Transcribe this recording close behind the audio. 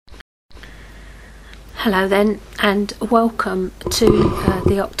Hello then, and welcome to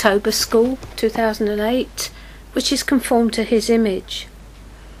the October School 2008, which is conformed to His image.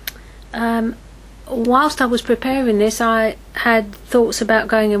 Whilst I was preparing this, I had thoughts about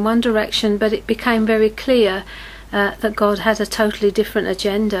going in one direction, but it became very clear that God had a totally different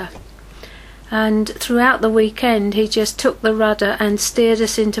agenda. And throughout the weekend, He just took the rudder and steered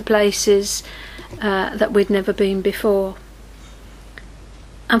us into places that we'd never been before.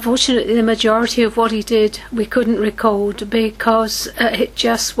 Unfortunately, the majority of what He did we couldn't record because it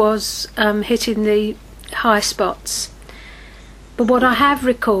just was hitting the high spots. But what I have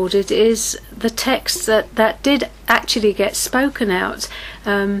recorded is the text that did actually get spoken out,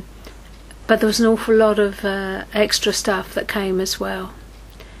 but there was an awful lot of extra stuff that came as well.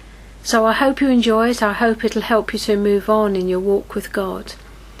 So I hope you enjoy it. I hope it'll help you to move on in your walk with God.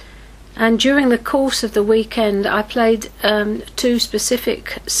 And during the course of the weekend, I played two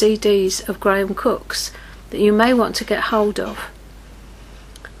specific CDs of Graham Cook's that you may want to get hold of.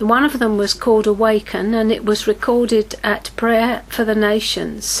 One of them was called Awaken, and it was recorded at Prayer for the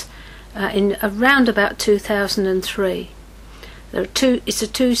Nations in around about 2003. It's a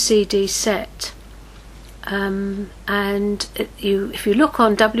two CD set. And if you look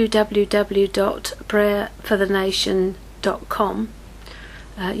on www.prayerforthenation.com,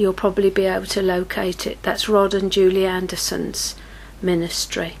 you'll probably be able to locate it. That's Rod and Julie Anderson's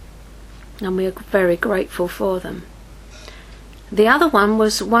ministry, and we are very grateful for them. The other one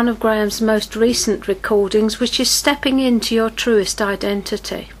was one of Graham's most recent recordings, which is Stepping into Your Truest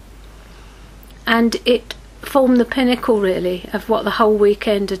Identity, and it formed the pinnacle really of what the whole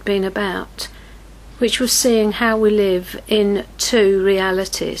weekend had been about, which was seeing how we live in two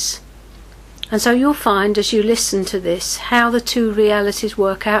realities. And so you'll find as you listen to this how the two realities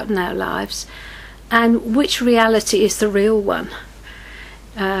work out in our lives and which reality is the real one,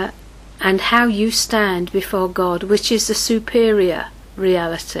 and how you stand before God, which is the superior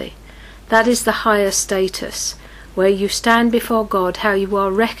reality. That is the higher status, where you stand before God, how you are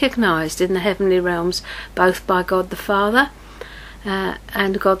recognised in the heavenly realms, both by God the Father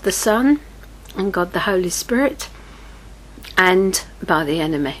and God the Son and God the Holy Spirit, and by the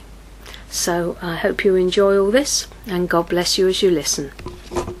enemy. So I hope you enjoy all this, and God bless you as you listen.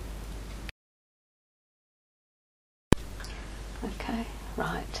 Okay,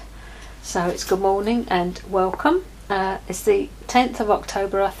 right. So it's good morning and welcome. It's the 10th of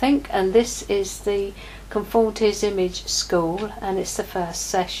October, I think, and this is the Conformed to His Image School, and it's the first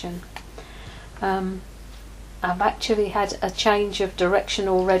session. I've actually had a change of direction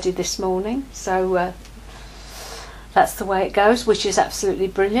already this morning, so that's the way it goes, which is absolutely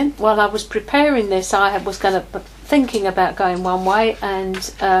brilliant. While I was preparing this, I was thinking about going one way, and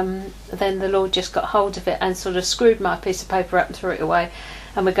then the Lord just got hold of it and sort of screwed my piece of paper up and threw it away,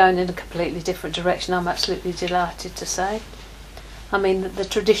 and we're going in a completely different direction. I'm absolutely delighted to say. I mean, the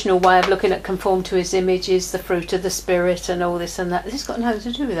traditional way of looking at conform to His image is the fruit of the Spirit and all this and that. This has got nothing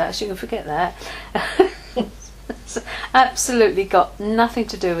to do with that, so you can forget that. It's absolutely got nothing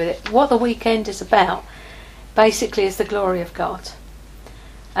to do with it. What the weekend is about basically is the glory of God,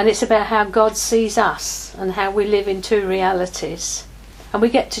 and it's about how God sees us and how we live in two realities, and we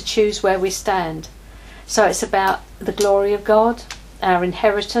get to choose where we stand. So it's about the glory of God, our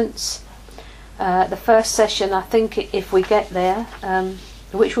inheritance. The first session, I think, if we get there,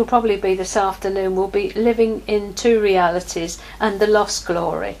 which will probably be this afternoon, will be living in two realities and the lost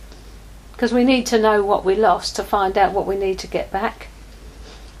glory, because we need to know what we lost to find out what we need to get back.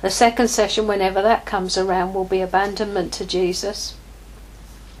 The second session, whenever that comes around, will be abandonment to Jesus.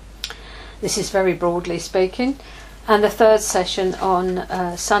 This is very broadly speaking. And the third session on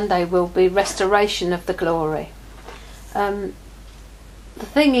Sunday will be restoration of the glory. The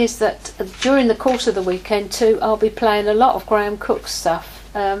thing is that during the course of the weekend too, I'll be playing a lot of Graham Cook's stuff,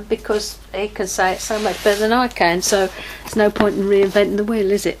 because he can say it so much better than I can, so there's no point in reinventing the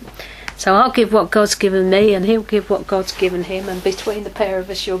wheel, is it? So I'll give what God's given me, and he'll give what God's given him, and between the pair of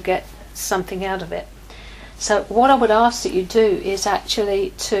us you'll get something out of it. So what I would ask that you do is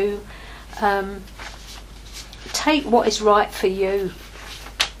actually to take what is right for you.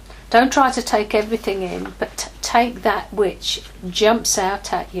 Don't try to take everything in, but take that which jumps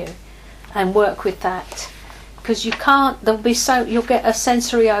out at you and work with that, because you can't, you'll get a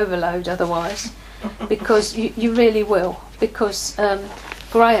sensory overload otherwise, because you really will, because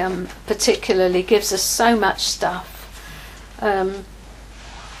Graham particularly gives us so much stuff that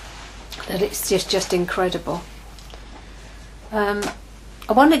it's just incredible.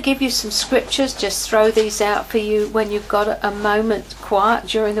 I want to give you some scriptures, just throw these out for you when you've got a moment quiet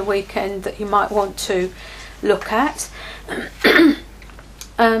during the weekend that you might want to look at.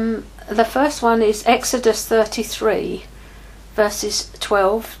 the first one is Exodus 33, verses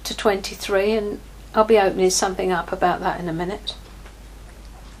 12 to 23, and I'll be opening something up about that in a minute.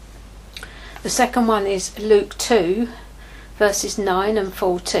 The second one is Luke 2, verses 9 and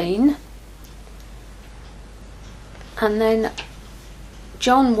 14. And then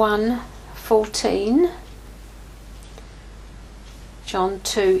John 1, 14. John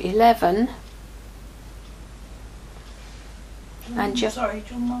 2, 11. And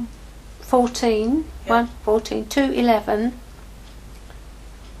John 1. 14. Yeah. 1, 14. 2, 11.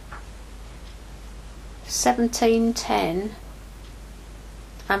 17, 10.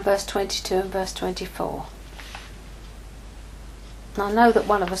 And verse 22 and verse 24. Now, I know that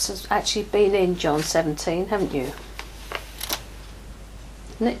one of us has actually been in John 17, haven't you?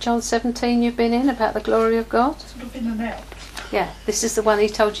 Isn't it John 17 you've been in, about the glory of God? Sort of in and out. Yeah, this is the one he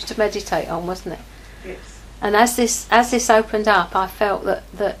told you to meditate on, wasn't it? Yes. And as this opened up, I felt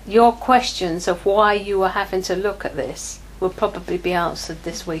that your questions of why you were having to look at this will probably be answered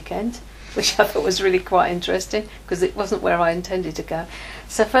this weekend, which I thought was really quite interesting, because it wasn't where I intended to go.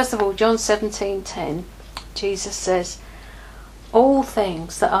 So first of all, John 17:10, Jesus says, all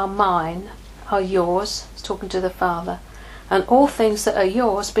things that are mine are yours, he's talking to the Father, and all things that are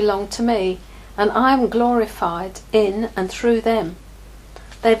yours belong to me, and I am glorified in and through them.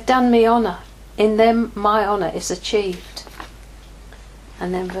 They've done me honour. In them my honour is achieved.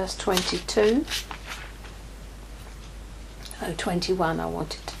 And then verse 22. 21 I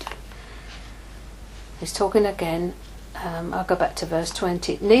wanted to do. He's talking again. I'll go back to verse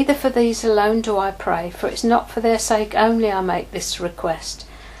 20. Neither for these alone do I pray, for it's not for their sake only I make this request,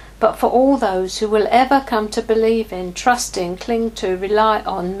 but for all those who will ever come to believe in, trust in, cling to, rely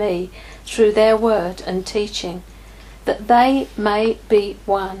on me through their word and teaching, that they may be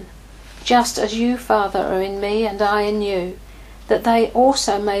one, just as you, Father, are in me and I in you, that they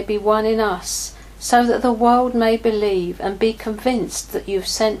also may be one in us, so that the world may believe and be convinced that you've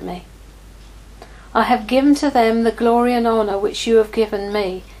sent me. I have given to them the glory and honour which you have given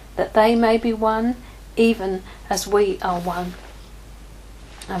me, that they may be one, even as we are one.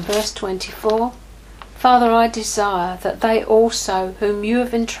 And verse 24, Father, I desire that they also, whom you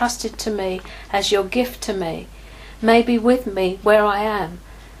have entrusted to me as your gift to me, may be with me where I am,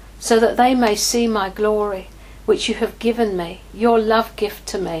 so that they may see my glory, which you have given me, your love gift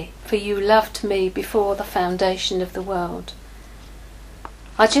to me, for you loved me before the foundation of the world.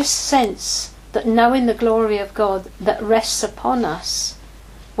 I just sense that knowing the glory of God that rests upon us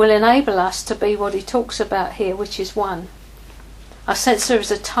will enable us to be what he talks about here, which is one. I sense there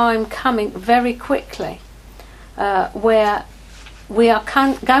is a time coming very quickly where we are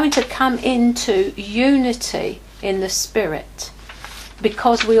going to come into unity in the Spirit,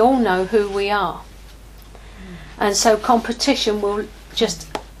 because we all know who we are. And so competition will just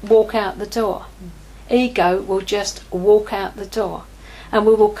walk out the door. Ego will just walk out the door. And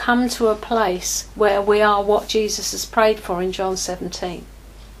we will come to a place where we are what Jesus has prayed for in John 17.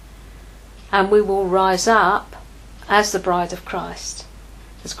 And we will rise up as the bride of Christ.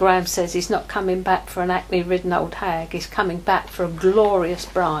 As Graham says, he's not coming back for an acne-ridden old hag, he's coming back for a glorious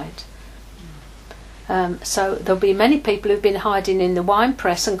bride. So there'll be many people who've been hiding in the wine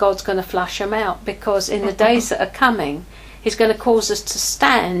press, and God's going to flush them out, because in the days that are coming, he's going to cause us to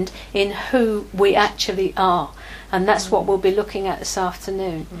stand in who we actually are. And that's what we'll be looking at this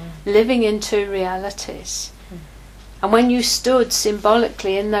afternoon. Living in two realities. And when you stood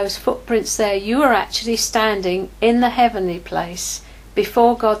symbolically in those footprints there, you were actually standing in the heavenly place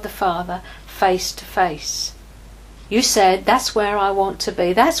before God the Father, face to face. You said, that's where I want to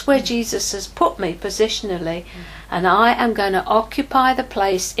be. That's where Jesus has put me positionally. And I am going to occupy the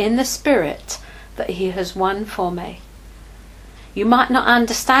place in the Spirit that he has won for me. You might not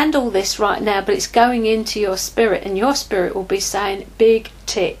understand all this right now, but it's going into your spirit, and your spirit will be saying, big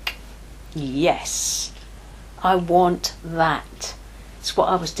tick, yes, I want that. It's what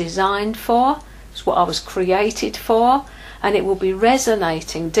I was designed for, it's what I was created for, and it will be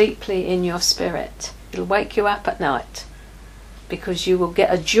resonating deeply in your spirit. It'll wake you up at night, because you will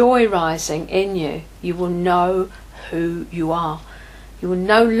get a joy rising in you. You will know who you are. You will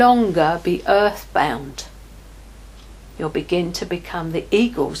no longer be earthbound. You'll begin to become the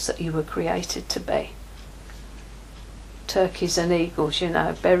eagles that you were created to be. Turkeys and eagles, you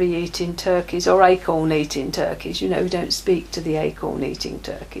know, berry-eating turkeys or acorn-eating turkeys. You know, we don't speak to the acorn-eating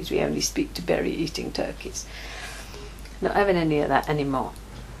turkeys. We only speak to berry-eating turkeys. Not having any of that anymore.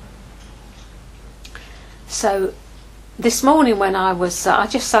 So this morning when I was, I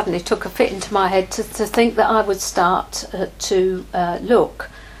just suddenly took a fit into my head to think that I would start to look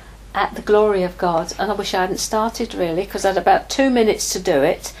at the glory of God, and I wish I hadn't started really, because I had about 2 minutes to do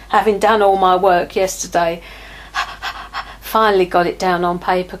it, having done all my work yesterday. Finally got it down on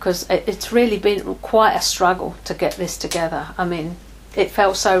paper, because it's really been quite a struggle to get this together. I mean, it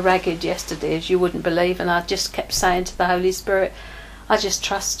felt so ragged yesterday as you wouldn't believe, and I just kept saying to the Holy Spirit, I just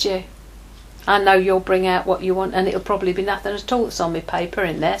trust you. I know you'll bring out what you want, and it'll probably be nothing at all that's on my paper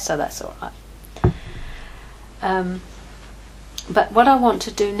in there, so that's all right. But what I want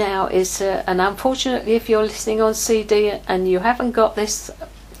to do now is, and unfortunately if you're listening on CD and you haven't got this,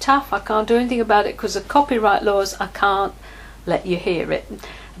 tough, I can't do anything about it because of copyright laws, I can't let you hear it.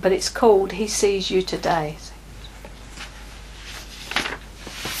 But it's called He Sees You Today.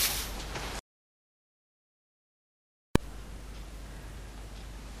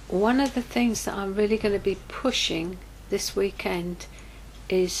 One of the things that I'm really going to be pushing this weekend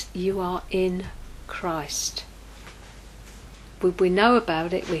is you are in Christ. We know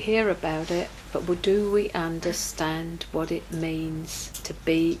about it, we hear about it, but do we understand what it means to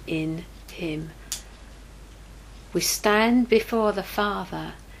be in Him? We stand before the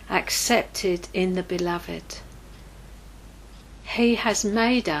Father, accepted in the Beloved. He has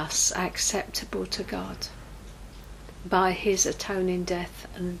made us acceptable to God by His atoning death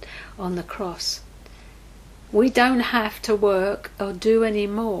and on the cross. We don't have to work or do any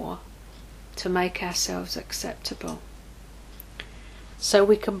more to make ourselves acceptable. So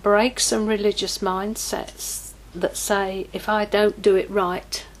we can break some religious mindsets that say, if I don't do it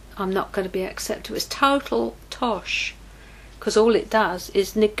right, I'm not going to be acceptable. It's total tosh, because all it does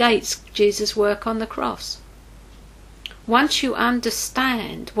is negates Jesus' work on the cross. Once you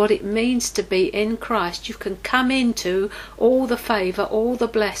understand what it means to be in Christ, you can come into all the favour, all the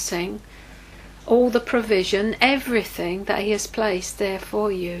blessing, all the provision, everything that He has placed there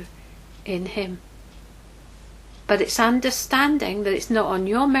for you in Him. But it's understanding that it's not on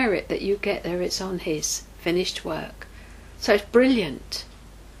your merit that you get there, it's on His finished work. So it's brilliant.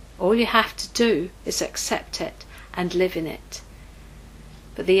 All you have to do is accept it and live in it.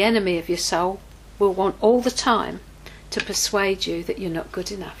 But the enemy of your soul will want all the time to persuade you that you're not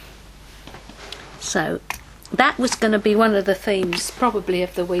good enough. So that was going to be one of the themes probably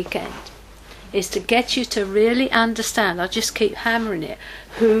of the weekend, is to get you to really understand, I just keep hammering it,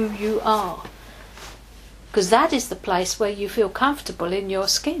 who you are. Because that is the place where you feel comfortable in your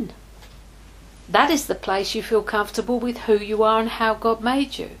skin. That is the place you feel comfortable with who you are and how God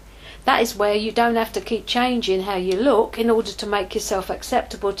made you. That is where you don't have to keep changing how you look in order to make yourself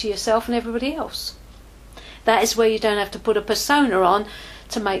acceptable to yourself and everybody else. That is where you don't have to put a persona on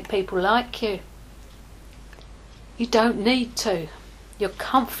to make people like you. You don't need to. You're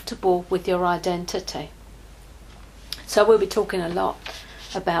comfortable with your identity. So we'll be talking a lot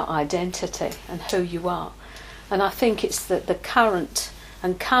about identity and who you are. And I think it's that the current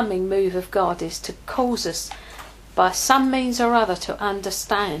and coming move of God is to cause us by some means or other to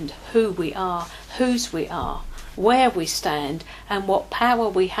understand who we are, whose we are, where we stand, and what power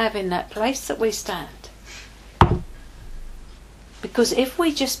we have in that place that we stand. Because if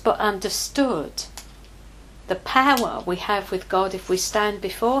we just but understood the power we have with God if we stand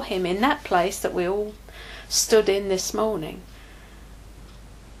before Him in that place that we all stood in this morning,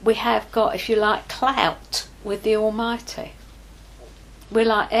 we have got, if you like, clout with the Almighty. We're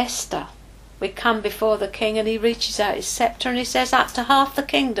like Esther. We come before the king and he reaches out his sceptre and he says, up to half the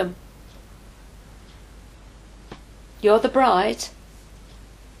kingdom. You're the bride.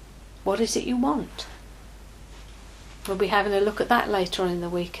 What is it you want? We'll be having a look at that later on in the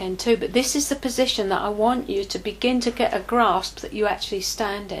weekend too. But this is the position that I want you to begin to get a grasp that you actually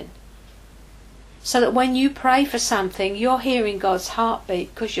stand in. So that when you pray for something, you're hearing God's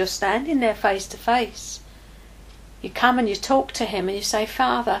heartbeat because you're standing there face to face. You come and you talk to Him and you say,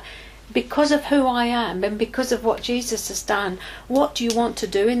 Father, because of who I am and because of what Jesus has done, what do you want to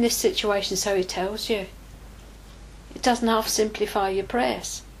do in this situation? So He tells you. It doesn't half simplify your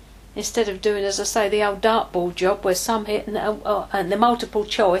prayers. Instead of doing, as I say, the old dartboard job where some hit and the multiple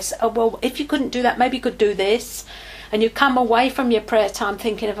choice, oh well, if you couldn't do that, maybe you could do this. And you come away from your prayer time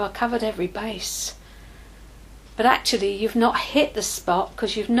thinking, have I covered every base? But actually you've not hit the spot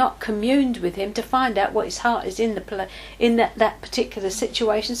because you've not communed with Him to find out what His heart is in that particular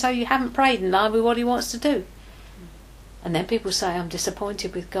situation, so you haven't prayed in line with what He wants to do. And then people say, I'm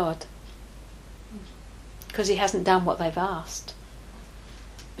disappointed with God because He hasn't done what they've asked.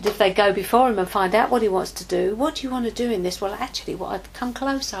 But if they go before Him and find out what He wants to do, what do you want to do in this? Well, actually, I'd come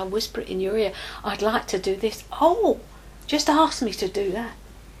closer, I'll whisper it in your ear, I'd like to do this. Oh, just ask me to do that.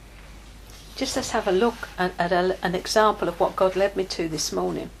 Just let's have a look at an example of what God led me to this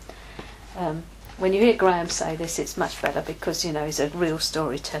morning. When you hear Graham say this, it's much better because, you know, he's a real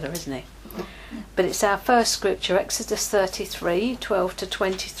storyteller, isn't he? But it's our first scripture, Exodus 33, 12 to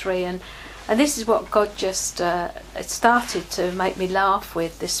 23, and this is what God just it started to make me laugh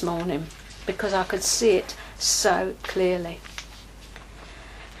with this morning, because I could see it so clearly.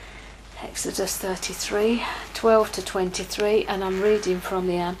 Exodus 33, 12 to 23, and I'm reading from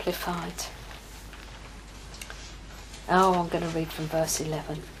the Amplified. Oh, I'm going to read from verse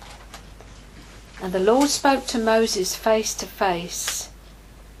 11. And the Lord spoke to Moses face to face,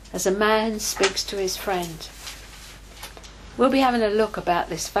 as a man speaks to his friend. We'll be having a look about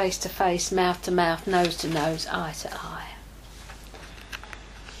this face to face, mouth to mouth, nose to nose, eye to eye.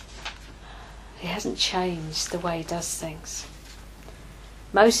 He hasn't changed the way he does things.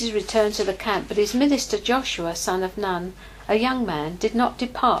 Moses returned to the camp, but his minister Joshua, son of Nun, a young man, did not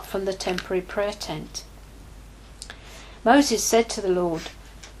depart from the temporary prayer tent. Moses said to the Lord,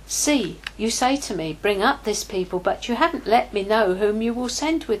 "See, you say to me, bring up this people, but you haven't let me know whom you will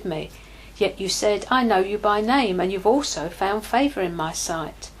send with me. Yet you said, I know you by name, and you've also found favour in my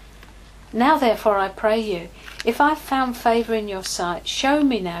sight. Now therefore I pray you, if I've found favour in your sight, show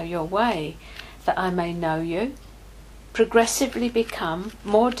me now your way, that I may know you, progressively become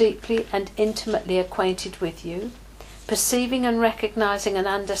more deeply and intimately acquainted with you, perceiving and recognising and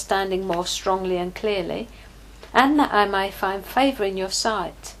understanding more strongly and clearly, and that I may find favour in your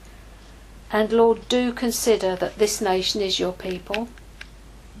sight. And Lord, do consider that this nation is your people."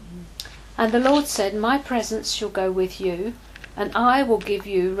 And the Lord said, "My presence shall go with you, and I will give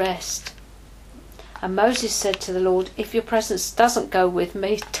you rest." And Moses said to the Lord, "If your presence doesn't go with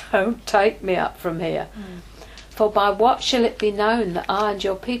me, don't take me up from here. For by what shall it be known that I and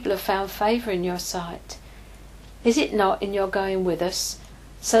your people have found favour in your sight? Is it not in your going with us,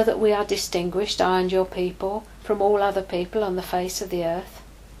 so that we are distinguished, I and your people, from all other people on the face of the earth?"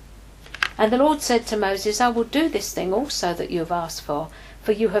 And the Lord said to Moses, "I will do this thing also that you have asked for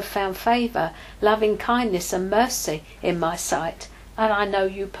you have found favour, loving kindness and mercy in my sight, and I know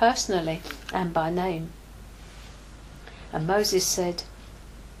you personally and by name." And Moses said,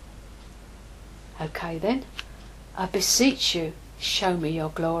 "Okay then, I beseech you, show me your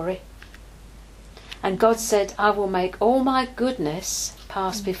glory." And God said, "I will make all my goodness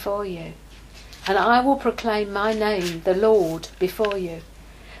pass before you, and I will proclaim my name, the Lord, before you.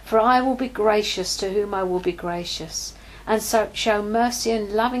 For I will be gracious to whom I will be gracious, and so show mercy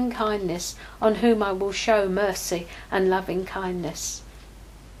and loving kindness on whom I will show mercy and loving kindness."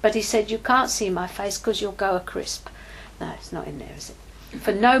 But he said, "You can't see my face because you'll go a crisp." No, it's not in there, is it?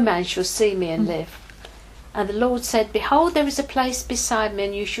 "For no man shall see me and live." And the Lord said, "Behold, there is a place beside me,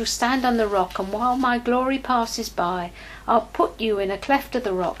 and you shall stand on the rock, and while my glory passes by, I'll put you in a cleft of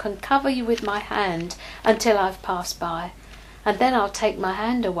the rock and cover you with my hand until I've passed by. And then I'll take my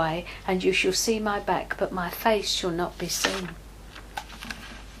hand away, and you shall see my back, but my face shall not be seen."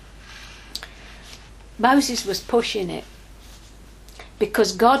 Moses was pushing it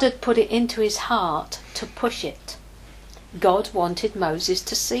because God had put it into his heart to push it. God wanted Moses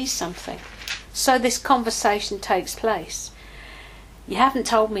to see something. So this conversation takes place. "You haven't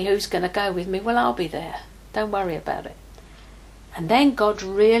told me who's going to go with me. Well, I'll be there. Don't worry about it." And then God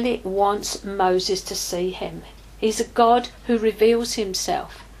really wants Moses to see him. He's a God who reveals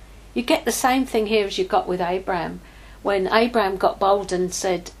himself. You get the same thing here as you got with Abraham. When Abraham got bold and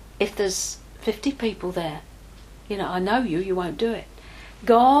said, "If there's 50 people there, I know you won't do it."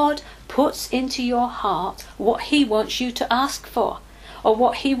 God puts into your heart what he wants you to ask for, or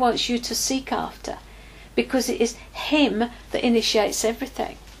what he wants you to seek after, because it is him that initiates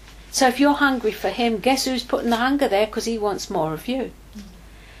everything. So if you're hungry for him, guess who's putting the hunger there? Because he wants more of you.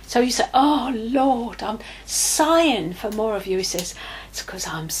 So you say, "Oh Lord, I'm sighing for more of you." He says, "It's because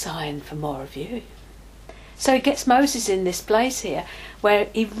I'm sighing for more of you." So he gets Moses in this place here where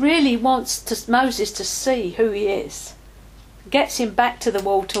he really wants Moses to see who he is. Gets him back to the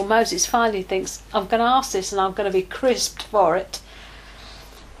wall till Moses finally thinks, "I'm going to ask this and I'm going to be crisped for it."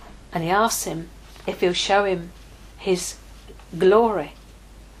 And he asks him if he'll show him his glory.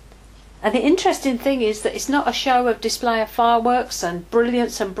 And the interesting thing is that it's not a show of display of fireworks and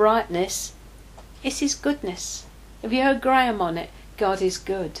brilliance and brightness. It's his goodness. Have you heard Graham on it? God is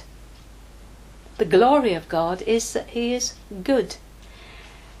good. The glory of God is that he is good.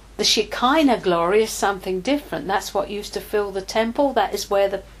 The Shekinah glory is something different. That's what used to fill the temple. That is where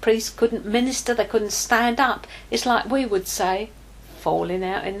the priests couldn't minister. They couldn't stand up. It's like we would say, falling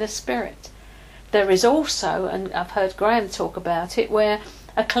out in the spirit. There is also, and I've heard Graham talk about it, where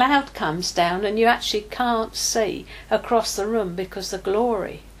a cloud comes down and you actually can't see across the room because the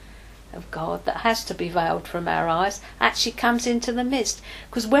glory of God that has to be veiled from our eyes actually comes into the midst.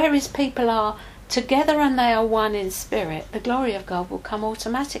 Because where his people are together and they are one in spirit, the glory of God will come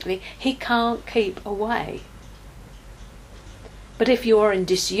automatically. He can't keep away. But if you are in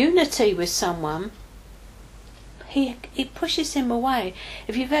disunity with someone, he pushes him away.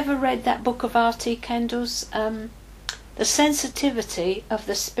 If you've ever read that book of R.T. Kendall's, The Sensitivity of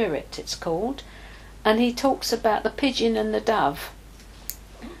the Spirit, it's called, and he talks about the pigeon and the dove.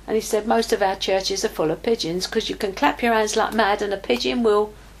 And he said most of our churches are full of pigeons, because you can clap your hands like mad and a pigeon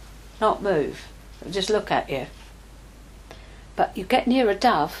will not move. It'll just look at you. But you get near a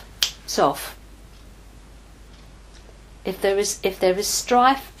dove, it's off. If there is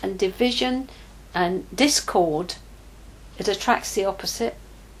strife and division and discord, it attracts the opposite.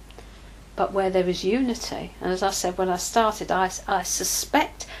 But where there is unity, and as I said when I started, I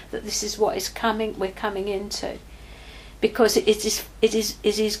suspect that this is what we're coming into. Because it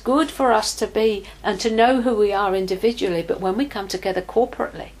is good for us to be and to know who we are individually, but when we come together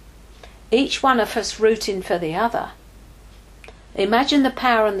corporately, each one of us rooting for the other. Imagine the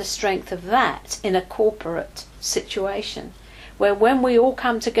power and the strength of that in a corporate situation, where when we all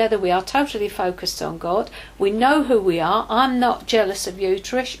come together we are totally focused on God. We know who we are. I'm not jealous of you,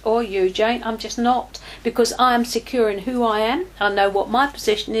 Trish, or you, Jane. I'm just not, because I am secure in who I am. I know what my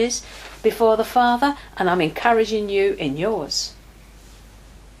position is before the Father, and I'm encouraging you in yours.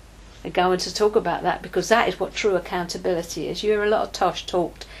 We're going to talk about that, because that is what true accountability is. You hear a lot of tosh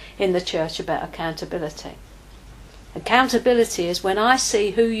talked in the church about accountability. Accountability is when I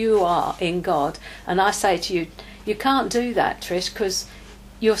see who you are in God and I say to you, you can't do that, Trish, because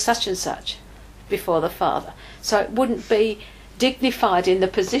you're such and such before the Father. So it wouldn't be dignified in the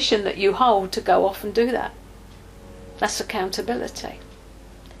position that you hold to go off and do that. That's accountability.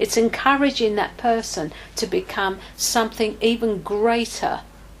 It's encouraging that person to become something even greater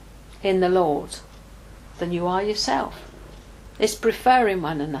in the Lord than you are yourself. It's preferring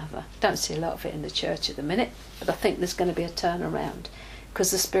one another. Don't see a lot of it in the church at the minute, but I think there's going to be a turnaround,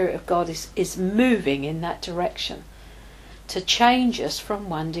 because the Spirit of God is moving in that direction to change us from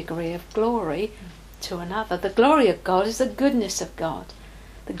one degree of glory to another. The glory of God is the goodness of God.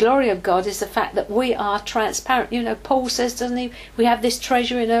 The glory of God is the fact that we are transparent. You know, Paul says, doesn't he, we have this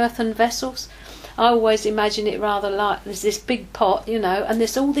treasure in earthen vessels. I always imagine it rather like there's this big pot, you know, and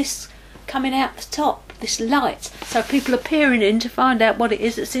there's all this coming out the top, this light. So people are peering in to find out what it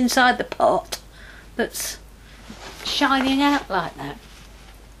is that's inside the pot that's shining out like that.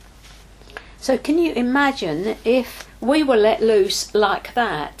 So can you imagine if we were let loose like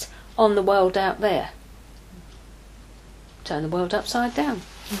that on the world out there? Turn the world upside down.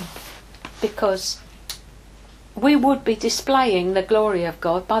 Because we would be displaying the glory of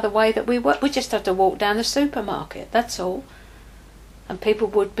God by the way that we work. We just have to walk down the supermarket, that's all. And people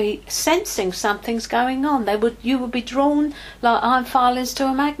would be sensing something's going on. You would be drawn like iron filings to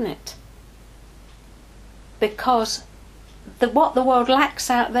a magnet. Because what the world lacks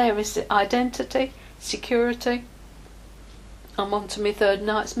out there is the identity, security. I'm on to my third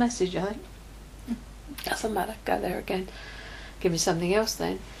night's message, I think. Doesn't matter, go there again. Give me something else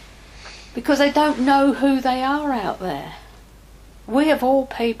then. Because they don't know who they are out there. We of all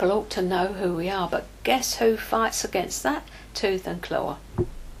people ought to know who we are, but guess who fights against that? Tooth and claw.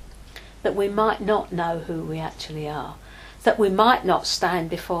 That we might not know who we actually are. That we might not stand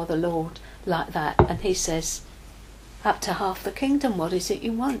before the Lord like that. And he says, up to half the kingdom, what is it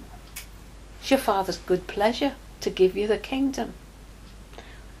you want? It's your Father's good pleasure to give you the kingdom.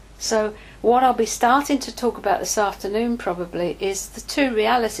 So what I'll be starting to talk about this afternoon probably is the two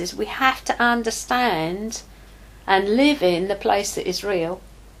realities. We have to understand and live in the place that is real,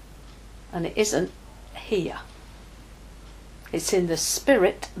 and it isn't here. It's in the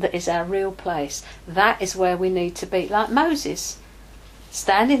spirit that is our real place. That is where we need to be. Like Moses,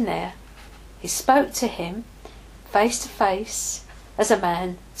 standing there, he spoke to him face to face as a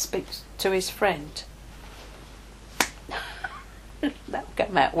man speaks to his friend. That'll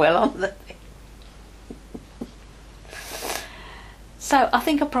come out well on the thing. So I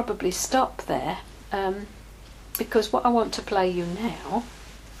think I'll probably stop there, because what I want to play you now,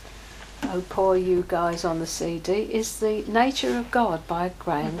 oh poor you guys on the CD, is The Nature of God by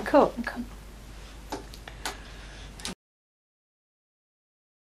Graham Cook.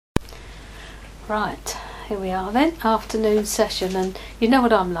 Right, here we are then, afternoon session, and you know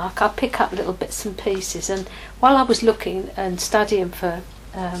what I'm like, I pick up little bits and pieces, and while I was looking and studying for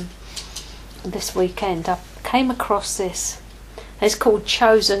this weekend, I came across this. It's called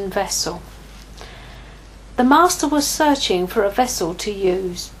Chosen Vessel. The master was searching for a vessel to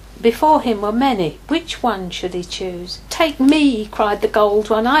use. Before him were many. Which one should he choose? Take me, cried the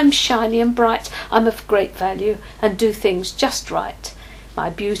gold one. I'm shiny and bright. I'm of great value and do things just right. My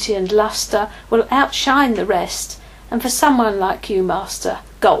beauty and lustre will outshine the rest, and for someone like you, master,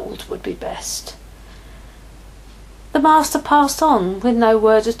 gold would be best. The master passed on with no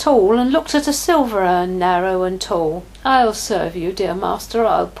word at all, and looked at a silver urn, narrow and tall. I'll serve you, dear master,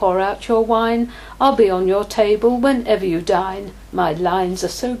 I'll pour out your wine, I'll be on your table whenever you dine. My lines are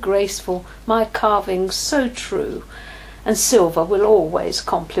so graceful, my carvings so true, and silver will always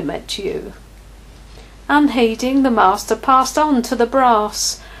compliment you. Unheeding, the master passed on to the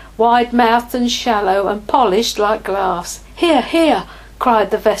brass, wide-mouthed and shallow, and polished like glass. Here, here,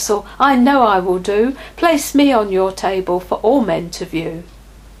 cried the vessel, I know I will do. Place me on your table for all men to view.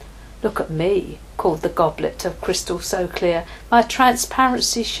 Look at me, called the goblet of crystal so clear. My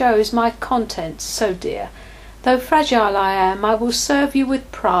transparency shows my contents so dear. Though fragile I am, I will serve you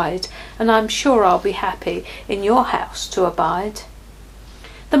with pride, and I'm sure I'll be happy in your house to abide.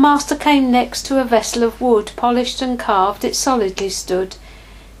 The master came next to a vessel of wood, polished and carved, it solidly stood.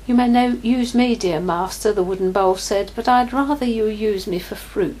 You may use me, dear master, the wooden bowl said, but I'd rather you use me for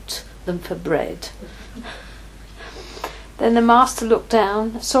fruit than for bread. Then the master looked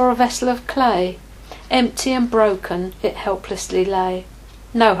down, saw a vessel of clay. Empty and broken, it helplessly lay.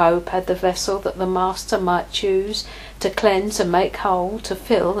 No hope had the vessel that the master might choose to cleanse and make whole, to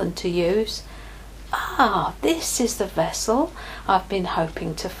fill and to use. Ah, this is the vessel I've been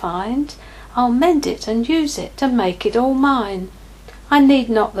hoping to find. I'll mend it and use it and make it all mine. I need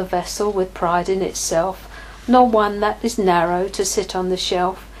not the vessel with pride in itself, nor one that is narrow to sit on the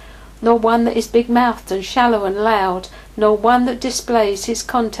shelf, nor one that is big-mouthed and shallow and loud, nor one that displays his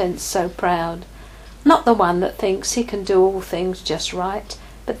contents so proud. Not the one that thinks he can do all things just right,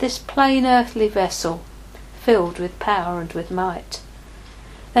 but this plain earthly vessel, filled with power and with might.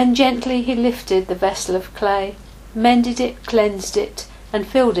 Then gently he lifted the vessel of clay, mended it, cleansed it, and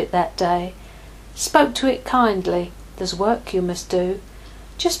filled it that day. Spoke to it kindly, there's work you must do.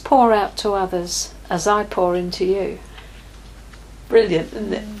 Just pour out to others as I pour into you. Brilliant,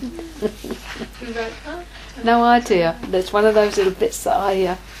 isn't it? Who wrote that? No idea. It's one of those little bits that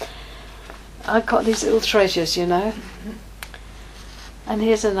I got these little treasures, you know. And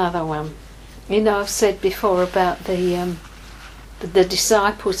here's another one. You know, I've said before about the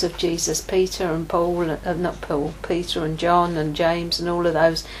disciples of Jesus, Peter and Paul, Peter and John and James and all of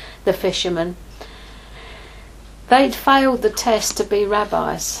those, the fishermen. They'd failed the test to be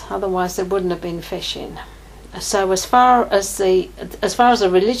rabbis, otherwise they wouldn't have been fishing. So as far as the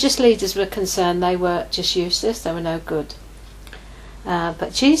religious leaders were concerned, they were just useless, they were no good.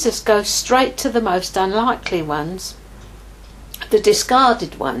 But Jesus goes straight to the most unlikely ones, the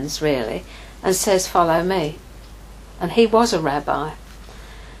discarded ones really, and says, follow me. And he was a rabbi,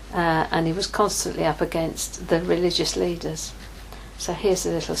 and he was constantly up against the religious leaders. So here's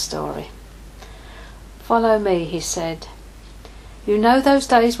a little story. Follow me, he said. You know those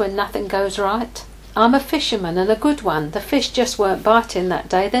days when nothing goes right? I'm a fisherman, and a good one. The fish just weren't biting that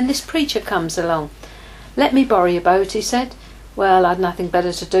day. Then this preacher comes along. Let me borrow your boat, he said. Well, I'd nothing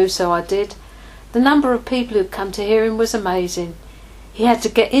better to do, so I did. The number of people who'd come to hear him was amazing. He had to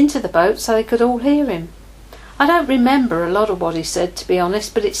get into the boat so they could all hear him. I don't remember a lot of what he said, to be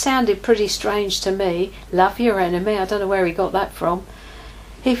honest, but it sounded pretty strange to me. Love your enemy. I don't know where he got that from.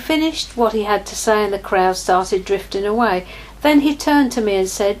 He finished what he had to say and the crowd started drifting away. Then he turned to me and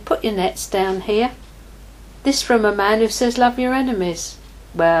said, put your nets down here. This from a man who says love your enemies.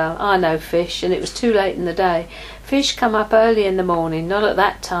 Well, I know fish, and it was too late in the day. Fish come up early in the morning, not at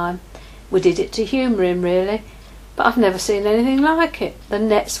that time. We did it to humour him, really. But I've never seen anything like it. The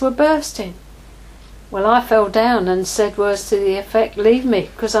nets were bursting. Well, I fell down and said words to the effect, leave me,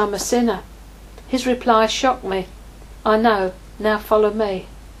 because I'm a sinner. His reply shocked me. I know, now follow me.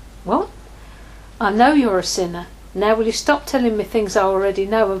 What? I know you're a sinner. Now will you stop telling me things I already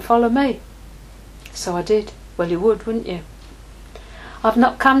know and follow me? So I did. Well, you would, wouldn't you? I've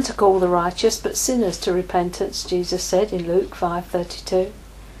not come to call the righteous, but sinners to repentance, Jesus said in Luke 5:32.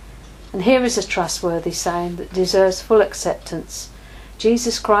 And here is a trustworthy saying that deserves full acceptance.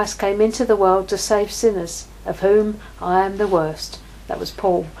 Jesus Christ came into the world to save sinners, of whom I am the worst. That was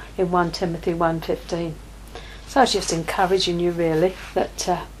Paul in 1 Timothy 1:15. So I was just encouraging you, really,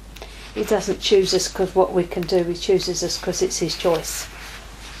 that he doesn't choose us because what we can do, he chooses us because it's his choice.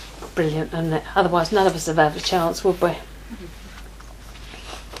 Brilliant, isn't it? Otherwise none of us have had a chance, would we?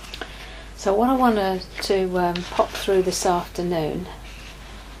 So what I want to pop through this afternoon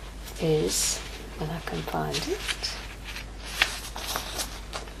is, when I can find it,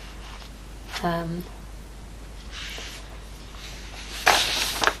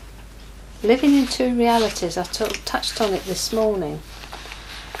 living in two realities. I touched on it this morning.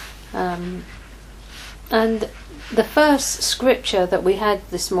 And the first scripture that we had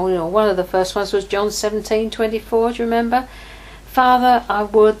this morning, or one of the first ones, was John 17:24. Do you remember? Father, I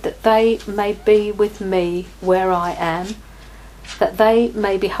would that they may be with me where I am, that they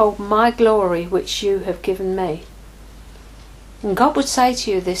may behold my glory which you have given me. And God would say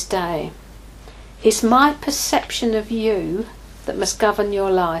to you this day, it's my perception of you that must govern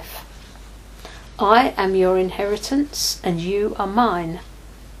your life. I am your inheritance and you are mine.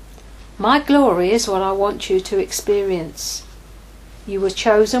 My glory is what I want you to experience. You were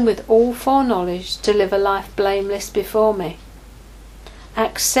chosen with all foreknowledge to live a life blameless before me.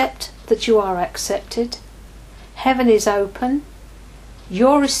 Accept that you are accepted. Heaven is open.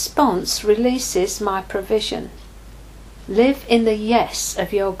 Your response releases my provision. Live in the yes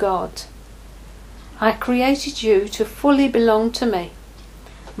of your God. I created you to fully belong to me.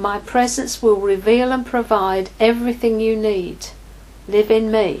 My presence will reveal and provide everything you need. Live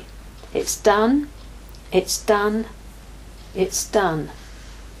in me. It's done. It's done. It's done.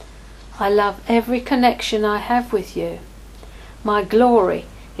 I love every connection I have with you. My glory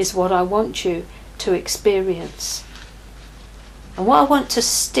is what I want you to experience. And what I want to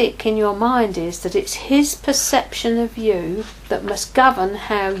stick in your mind is that it's his perception of you that must govern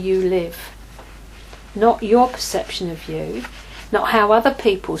how you live. Not your perception of you, not how other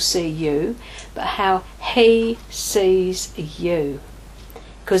people see you, but how he sees you.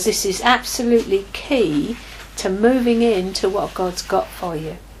 Because this is absolutely key to moving into what God's got for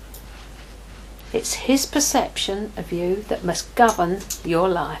you. It's his perception of you that must govern your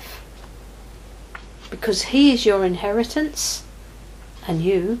life. Because he is your inheritance and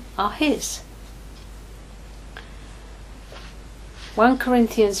you are his. 1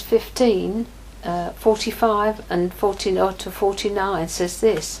 Corinthians 15, 45 and 14 to 49 says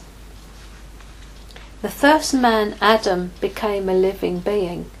this. The first man, Adam, became a living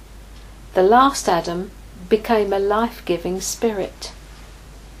being. The last Adam became a life-giving spirit.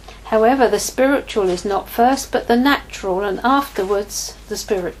 However, the spiritual is not first, but the natural, and afterwards the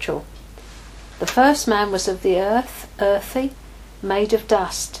spiritual. The first man was of the earth, earthy, made of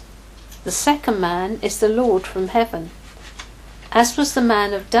dust. The second man is the Lord from heaven. As was the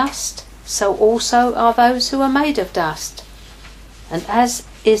man of dust, so also are those who are made of dust. And as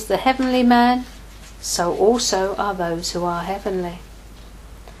is the heavenly man, so also are those who are heavenly.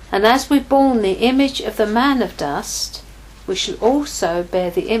 And as we borne the image of the man of dust, we shall also bear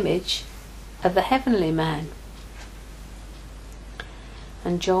the image of the heavenly man.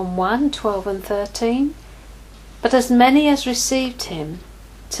 And John 1:12 and 13. But as many as received him,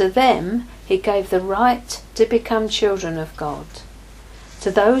 to them he gave the right to become children of God,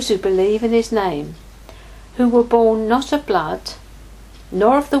 to those who believe in his name, who were born not of blood,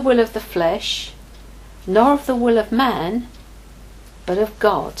 nor of the will of the flesh, nor of the will of man, but of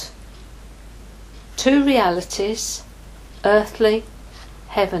God. Two realities, earthly,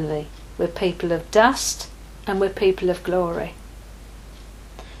 heavenly. We're people of dust and we're people of glory.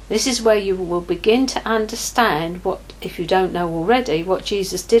 This is where you will begin to understand what, if you don't know already, what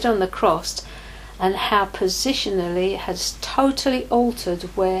Jesus did on the cross and how positionally it has totally altered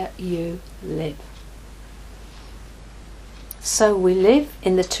where you live. So we live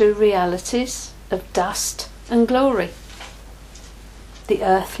in the two realities of dust and glory, the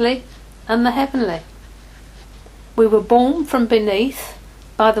earthly and the heavenly. We were born from beneath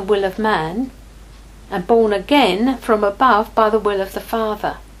by the will of man, and born again from above by the will of the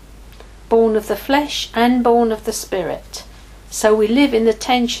Father, born of the flesh and born of the Spirit. So we live in the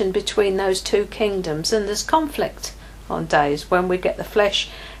tension between those two kingdoms, and there's conflict on days when we get the flesh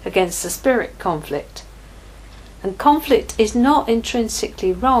against the Spirit conflict. And conflict is not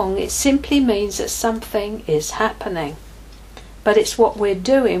intrinsically wrong, it simply means that something is happening. But it's what we're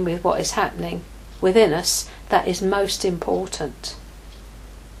doing with what is happening within us that is most important.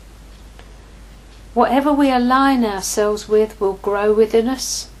 Whatever we align ourselves with will grow within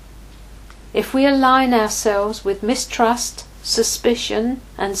us. If we align ourselves with mistrust, suspicion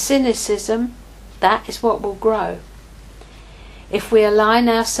and cynicism, that is what will grow. If we align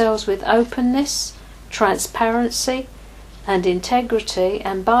ourselves with openness, transparency and integrity,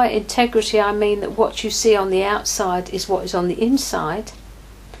 and by integrity I mean that what you see on the outside is what is on the inside,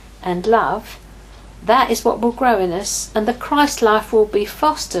 and love, that is what will grow in us, and the Christ life will be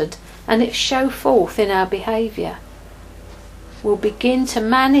fostered and it show forth in our behaviour. We'll begin to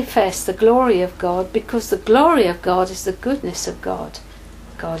manifest the glory of God, because the glory of God is the goodness of God.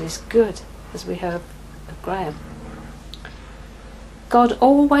 God is good, as we heard of Graham. God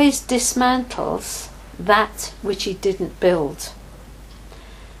always dismantles that which he didn't build.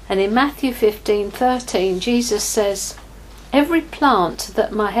 And in Matthew 15:13, Jesus says, Every plant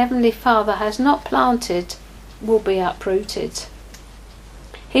that my Heavenly Father has not planted will be uprooted.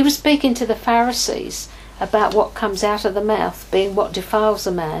 He was speaking to the Pharisees about what comes out of the mouth being what defiles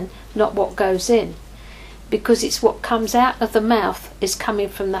a man, not what goes in, because it's what comes out of the mouth is coming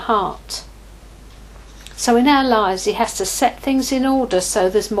from the heart. So in our lives he has to set things in order so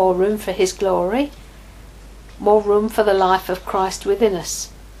there's more room for his glory, more room for the life of Christ within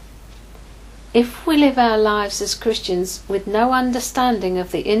us. If we live our lives as Christians with no understanding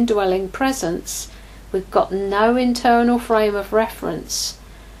of the indwelling presence, we've got no internal frame of reference,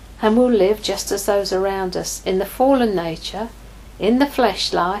 and we'll live just as those around us, in the fallen nature, in the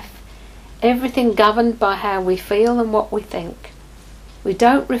flesh life, everything governed by how we feel and what we think. We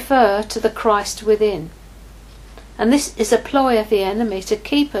don't refer to the Christ within. And this is a ploy of the enemy to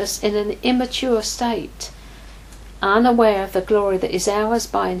keep us in an immature state, unaware of the glory that is ours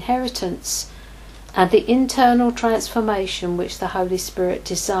by inheritance, and the internal transformation which the Holy Spirit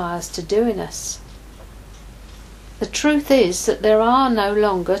desires to do in us. The truth is that there are no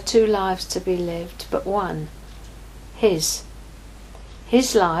longer two lives to be lived, but one, His.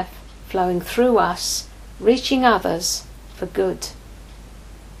 His life flowing through us, reaching others for good.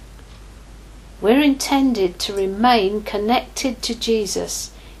 We're intended to remain connected to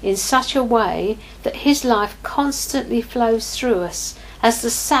Jesus in such a way that His life constantly flows through us as the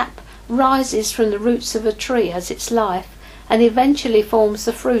sap rises from the roots of a tree as its life and eventually forms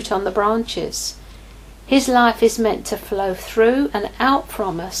the fruit on the branches. His life is meant to flow through and out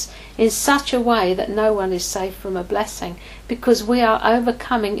from us in such a way that no one is safe from a blessing, because we are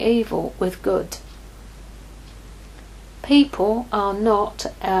overcoming evil with good. People are not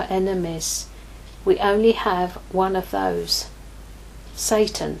our enemies. We only have one of those,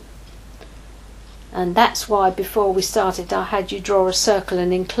 Satan. And that's why before we started I had you draw a circle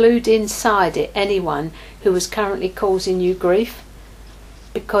and include inside it anyone who was currently causing you grief,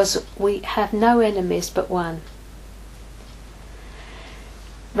 because we have no enemies but one.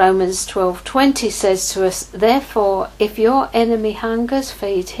 Romans 12:20 says to us, "Therefore, if your enemy hungers,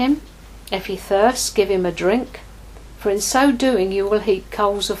 feed him. If he thirsts, give him a drink. For in so doing you will heap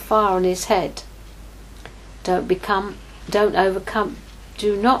coals of fire on his head. Do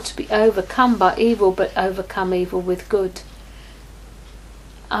not be overcome by evil, but overcome evil with good."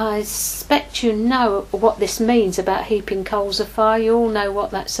 I expect you know what this means about heaping coals of fire. You all know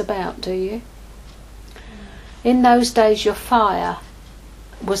what that's about, do you? In those days your fire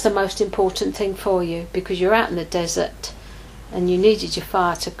was the most important thing for you, because you're out in the desert and you needed your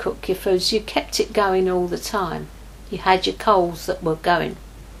fire to cook your food, so you kept it going all the time. You had your coals that were going.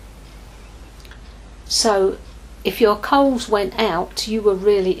 So if your coals went out, you were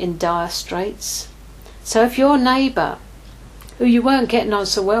really in dire straits. So if your neighbour, who you weren't getting on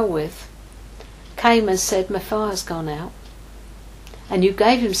so well with, came and said, "My fire's gone out," and you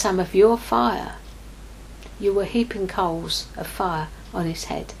gave him some of your fire, you were heaping coals of fire on his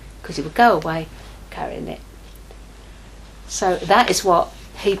head, because he would go away carrying it. So that is what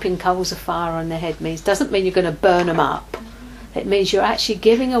heaping coals of fire on their head means. Doesn't mean you're going to burn them up. It means you're actually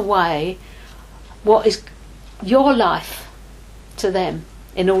giving away what is your life to them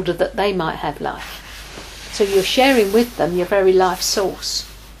in order that they might have life. So you're sharing with them your very life source.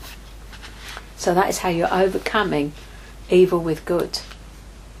 So that is how you're overcoming evil with good.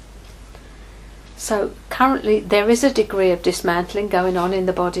 So currently there is a degree of dismantling going on in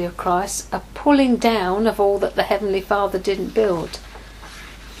the body of Christ, a pulling down of all that the Heavenly Father didn't build.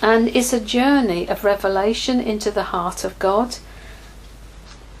 And it's a journey of revelation into the heart of God.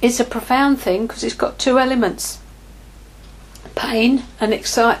 It's a profound thing because it's got two elements, pain and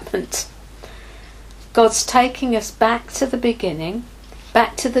excitement. God's taking us back to the beginning,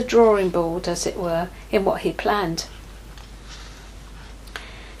 back to the drawing board, as it were, in what He planned.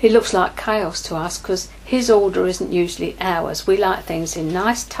 It looks like chaos to us because His order isn't usually ours. We like things in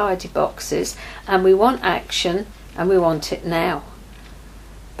nice tidy boxes and we want action and we want it now.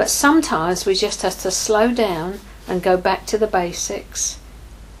 But sometimes we just have to slow down and go back to the basics,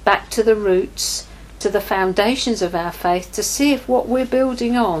 back to the roots, to the foundations of our faith, to see if what we're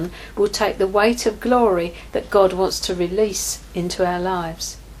building on will take the weight of glory that God wants to release into our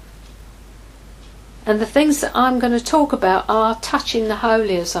lives. And the things that I'm going to talk about are touching the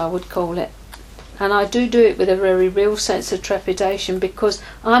holy, as I would call it. And I do it with a very real sense of trepidation, because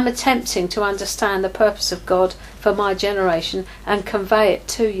I'm attempting to understand the purpose of God for my generation and convey it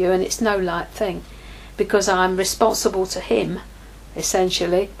to you, and it's no light thing, because I'm responsible to Him,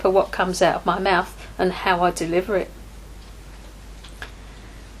 essentially, for what comes out of my mouth and how I deliver it.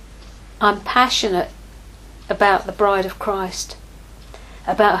 I'm passionate about the bride of Christ,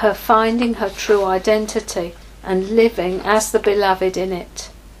 about her finding her true identity and living as the beloved in it.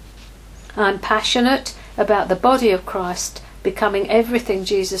 I'm passionate about the body of Christ becoming everything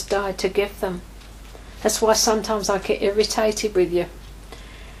Jesus died to give them. That's why sometimes I get irritated with you,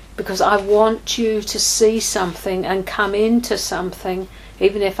 because I want you to see something and come into something,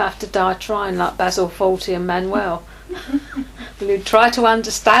 even if I have to die trying, like Basil Fawlty and Manuel. Will you try to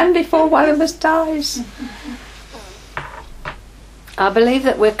understand before one of us dies? I believe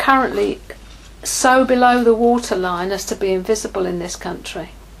that we're currently so below the waterline as to be invisible in this country.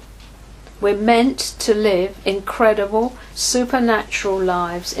 We're meant to live incredible, supernatural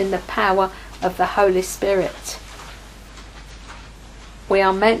lives in the power of the Holy Spirit. We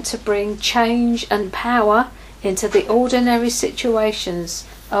are meant to bring change and power into the ordinary situations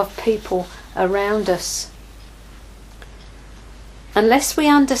of people around us. Unless we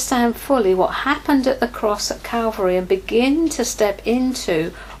understand fully what happened at the cross at Calvary and begin to step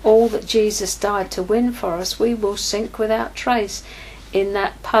into all that Jesus died to win for us, we will sink without trace in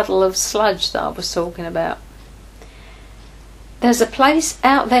that puddle of sludge that I was talking about. There's a place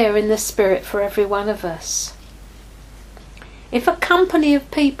out there in the Spirit for every one of us. If a company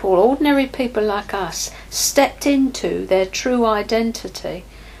of people, ordinary people like us, stepped into their true identity,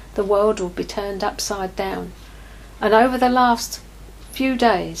 the world would be turned upside down. And over the last few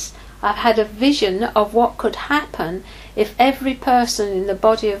days, I've had a vision of what could happen if every person in the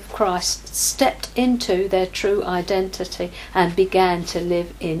body of Christ stepped into their true identity and began to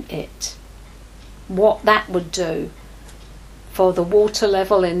live in it. What that would do for the water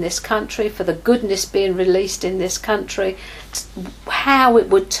level in this country, for the goodness being released in this country, how it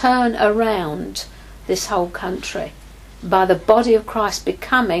would turn around this whole country by the body of Christ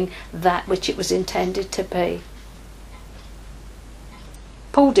becoming that which it was intended to be.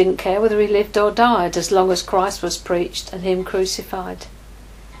 Paul didn't care whether he lived or died as long as Christ was preached and him crucified.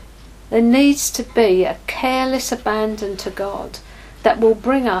 There needs to be a careless abandon to God that will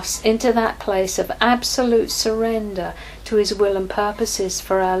bring us into that place of absolute surrender to his will and purposes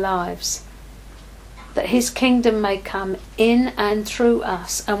for our lives. That his kingdom may come in and through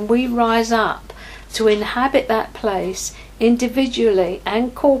us, and we rise up to inhabit that place individually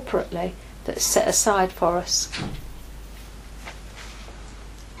and corporately that's set aside for us.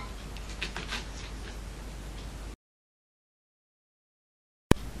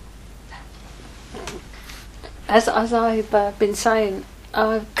 As I've been saying,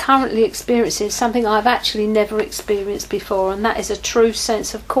 I'm currently experiencing something I've actually never experienced before, and that is a true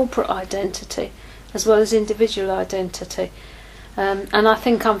sense of corporate identity as well as individual identity. And I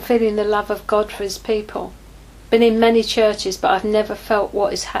think I'm feeling the love of God for his people. Been in many churches, but I've never felt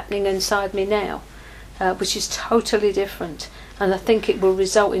what is happening inside me now, which is totally different. And I think it will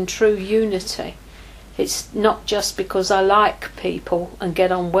result in true unity. It's not just because I like people and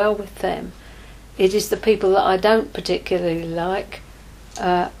get on well with them. It is the people that I don't particularly like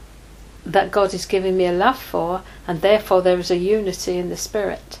that God is giving me a love for, and therefore there is a unity in the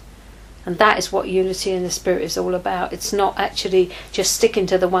Spirit. And that is what unity in the Spirit is all about. It's not actually just sticking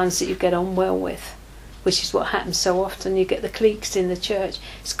to the ones that you get on well with, which is what happens so often. You get the cliques in the church.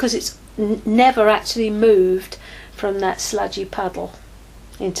 It's because it's never actually moved from that sludgy puddle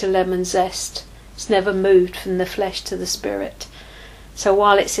into lemon zest. It's never moved from the flesh to the Spirit. So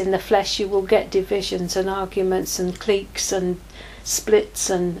while it's in the flesh, you will get divisions and arguments and cliques and splits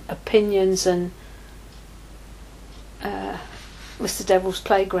and opinions, and it's the devil's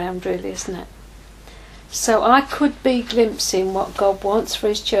playground, really, isn't it? So I could be glimpsing what God wants for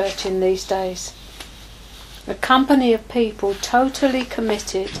his church in these days. A company of people totally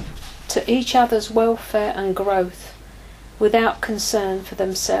committed to each other's welfare and growth without concern for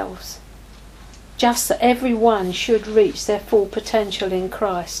themselves. Just that everyone should reach their full potential in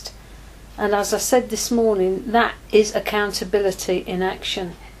Christ. And as I said this morning, that is accountability in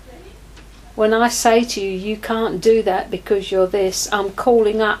action. When I say to you, you can't do that because you're this, I'm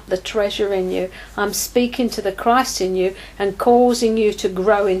calling up the treasure in you. I'm speaking to the Christ in you and causing you to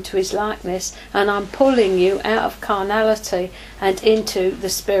grow into his likeness. And I'm pulling you out of carnality and into the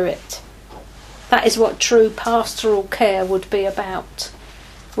Spirit. That is what true pastoral care would be about.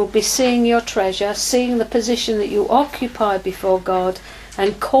 Will be seeing your treasure, seeing the position that you occupy before God,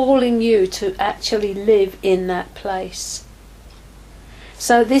 and calling you to actually live in that place.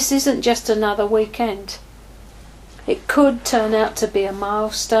 So this isn't just another weekend. It could turn out to be a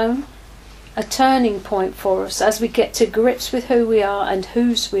milestone, a turning point for us as we get to grips with who we are and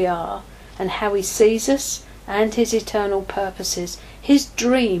whose we are, and how he sees us and his eternal purposes, his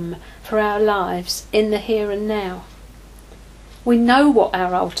dream for our lives in the here and now. We know what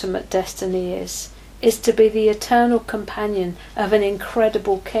our ultimate destiny is to be the eternal companion of an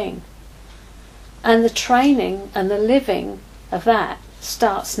incredible king. And the training and the living of that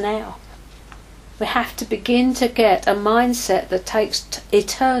starts now. We have to begin to get a mindset that takes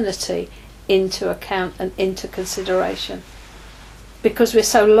eternity into account and into consideration. Because we're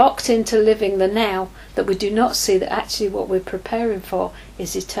so locked into living the now that we do not see that actually what we're preparing for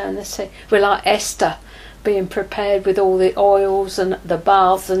is eternity. We're like Esther, being prepared with all the oils and the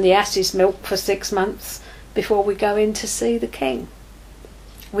baths and the ashes milk for 6 months before we go in to see the king.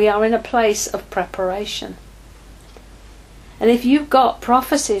 We are in a place of preparation. And if you've got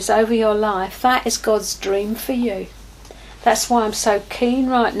prophecies over your life, that is God's dream for you. That's why I'm so keen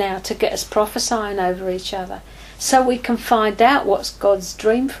right now to get us prophesying over each other, so we can find out what's God's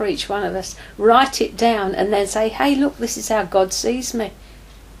dream for each one of us, write it down, and then say, hey, look, this is how God sees me.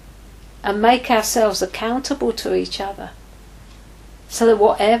 And make ourselves accountable to each other. So that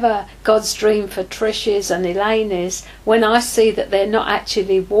whatever God's dream for Trish is and Elaine is, when I see that they're not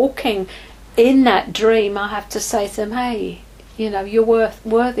actually walking in that dream, I have to say to them, hey, you're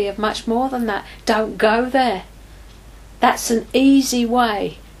worthy of much more than that. Don't go there. That's an easy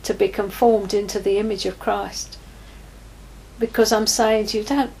way to be conformed into the image of Christ. Because I'm saying to you,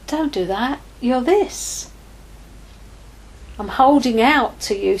 don't do that. You're this. I'm holding out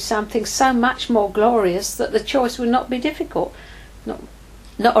to you something so much more glorious that the choice would not be difficult.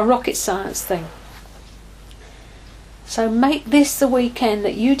 Not a rocket science thing. So make this the weekend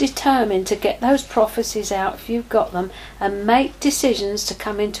that you determine to get those prophecies out if you've got them, and make decisions to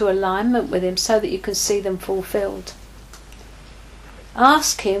come into alignment with him so that you can see them fulfilled.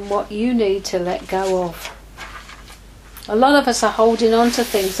 Ask him what you need to let go of. A lot of us are holding on to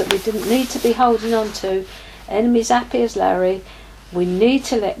things that we didn't need to be holding on to. Enemy's happy as Larry. We need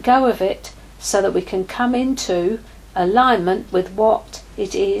to let go of it so that we can come into alignment with what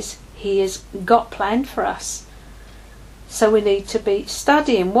it is he has got planned for us. So we need to be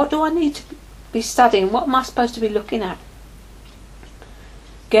studying. What do I need to be studying? What am I supposed to be looking at?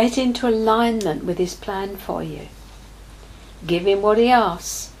 Get into alignment with his plan for you. Give him what he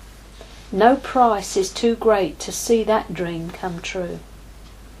asks. No price is too great to see that dream come true.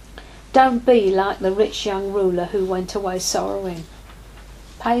 Don't be like the rich young ruler who went away sorrowing.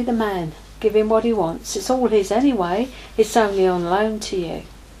 Pay the man. Give him what he wants. It's all his anyway. It's only on loan to you.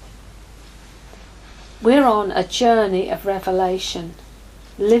 We're on a journey of revelation,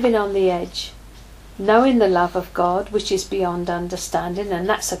 living on the edge, knowing the love of God, which is beyond understanding, and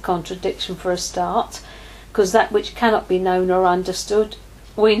that's a contradiction for a start, because that which cannot be known or understood,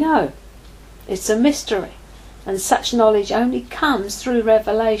 we know. It's a mystery, and such knowledge only comes through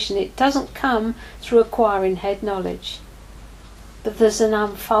revelation. It doesn't come through acquiring head knowledge. But there's an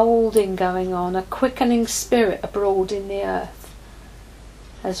unfolding going on, a quickening spirit abroad in the earth.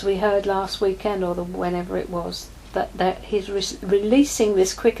 As we heard last weekend, or whenever it was, that he's releasing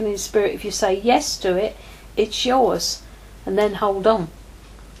this quickening spirit. If you say yes to it, it's yours, and then hold on.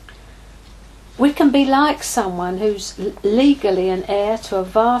 We can be like someone who's legally an heir to a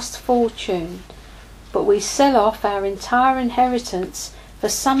vast fortune, but we sell off our entire inheritance for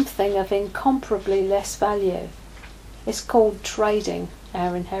something of incomparably less value. It's called trading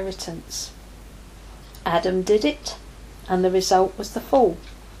our inheritance. Adam did it, and the result was the fall.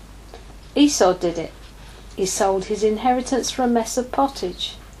 Esau did it. He sold his inheritance for a mess of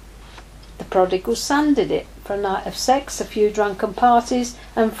pottage. The prodigal son did it for a night of sex, a few drunken parties,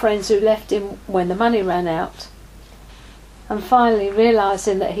 and friends who left him when the money ran out. And finally,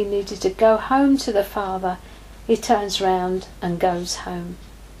 realising that he needed to go home to the Father, he turns round and goes home.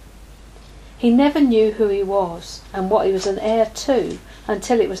 He never knew who he was and what he was an heir to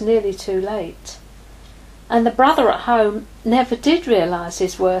until it was nearly too late. And the brother at home never did realise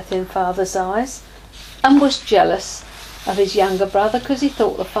his worth in Father's eyes, and was jealous of his younger brother because he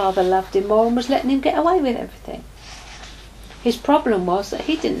thought the father loved him more and was letting him get away with everything. His problem was that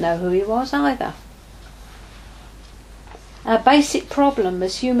he didn't know who he was either. Our basic problem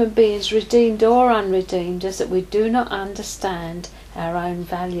as human beings, redeemed or unredeemed, is that we do not understand our own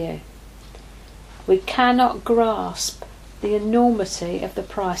value. We cannot grasp the enormity of the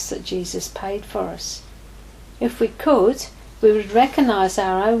price that Jesus paid for us. If we could, we would recognise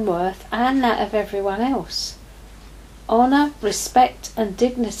our own worth and that of everyone else. Honour, respect and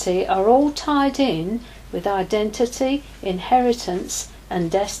dignity are all tied in with identity, inheritance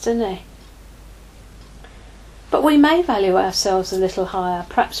and destiny. But we may value ourselves a little higher.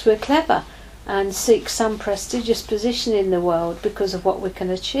 Perhaps we're clever and seek some prestigious position in the world because of what we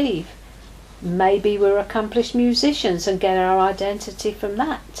can achieve. Maybe we're accomplished musicians and get our identity from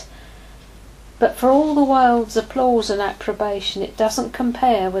that. But for all the world's applause and approbation, it doesn't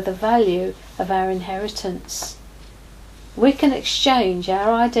compare with the value of our inheritance. We can exchange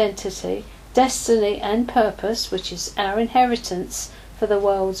our identity destiny and purpose, which is our inheritance for the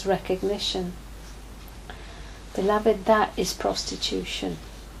world's recognition. Beloved, that is prostitution.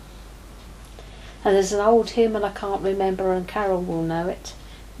 And there's an old hymn, and I can't remember, and Carol will know it.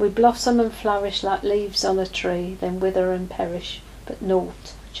 We blossom and flourish like leaves on a tree, then wither and perish, but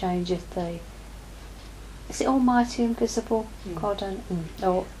naught changeth thee. Is it Almighty Invisible? God,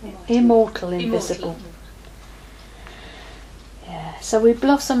 or Immortal Invisible? Yeah. So we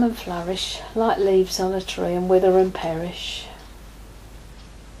blossom and flourish like leaves on a tree, and wither and perish.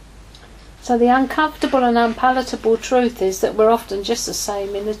 So the uncomfortable and unpalatable truth is that we're often just the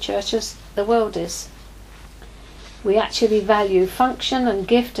same in the church as the world is. We actually value function and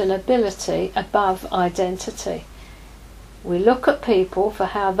gift and ability above identity. We look at people for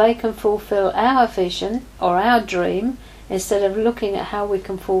how they can fulfill our vision or our dream instead of looking at how we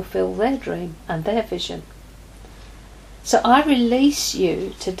can fulfill their dream and their vision. So I release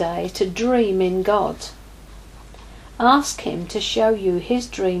you today to dream in God. Ask Him to show you His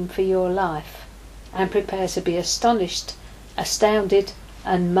dream for your life, and prepare to be astonished, astounded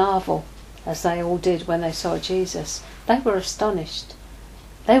and marvel, as they all did when they saw Jesus. They were astonished.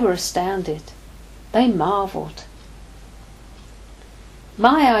 They were astounded. They marvelled.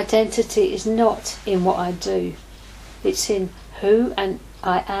 My identity is not in what I do. It's in who and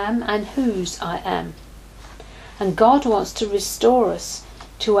I am and whose I am. And God wants to restore us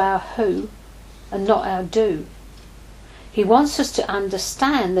to our who and not our do. He wants us to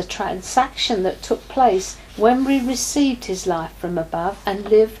understand the transaction that took place when we received His life from above and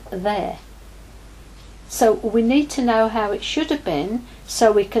live there. So we need to know how it should have been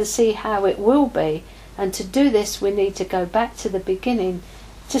so we can see how it will be. And to do this we need to go back to the beginning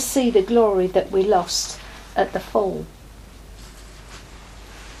to see the glory that we lost at the fall.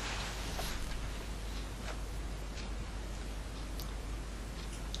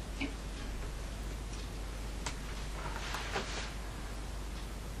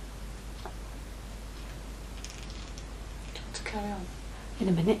 Carry on. In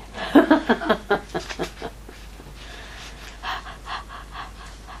a minute.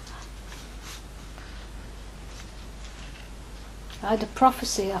 I had a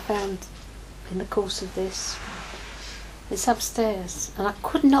prophecy I found in the course of this. It's upstairs, and I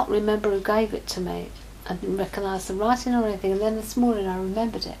could not remember who gave it to me. I didn't recognise the writing or anything, and then this morning I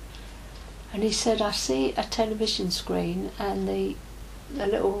remembered it. And he said, I see a television screen and the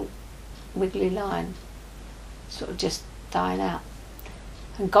little wiggly line sort of just dying out,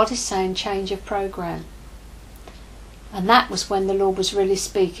 and God is saying change of program. And that was when the Lord was really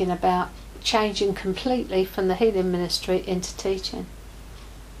speaking about changing completely from the healing ministry into teaching.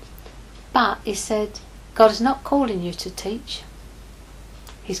 But He said God is not calling you to teach,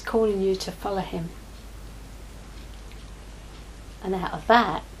 He's calling you to follow Him, and out of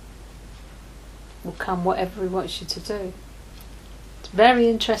that will come whatever He wants you to do. It's a very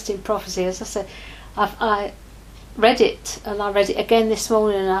interesting prophecy. As I said, I read it, and I read it again this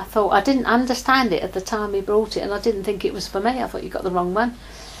morning, and I thought I didn't understand it at the time He brought it, and I didn't think it was for me. I thought you got the wrong one.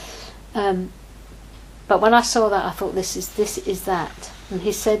 But when I saw that, I thought this is that. And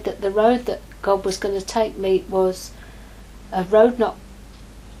He said that the road that God was going to take me was a road not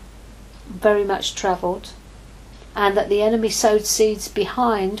very much travelled, and that the enemy sowed seeds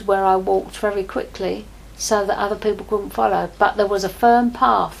behind where I walked very quickly so that other people couldn't follow, but there was a firm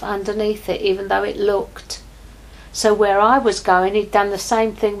path underneath it, even though it looked. So where I was going, He'd done the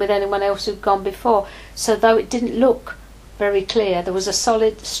same thing with anyone else who'd gone before. So though it didn't look very clear, there was a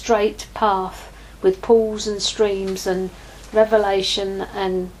solid straight path with pools and streams and revelation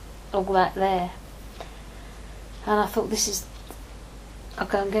and all that there. And I thought, I'll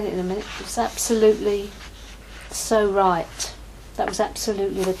go and get it in a minute. It's absolutely so right. That was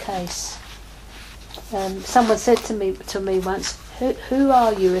absolutely the case. Someone said to me once, who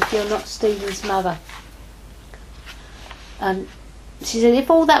are you if you're not Stephen's mother? And she said, if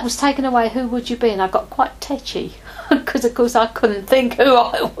all that was taken away, who would you be? And I got quite tetchy, because of course I couldn't think who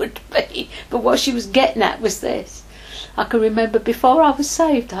I would be. But what she was getting at was this. I can remember before I was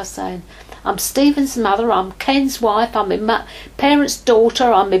saved, I was saying, I'm Stephen's mother, I'm Ken's wife, I'm my parents'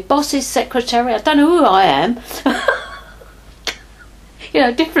 daughter, I'm my boss's secretary, I don't know who I am. You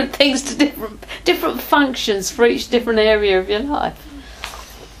know, different things to different functions for each different area of your life.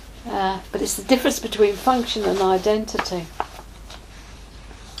 But it's the difference between function and identity.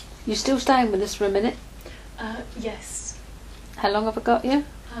 You still staying with us for a minute? Yes. How long have I got you?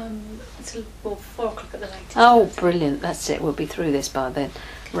 Until 4 o'clock at the latest. Oh, brilliant. That's it. We'll be through this by then.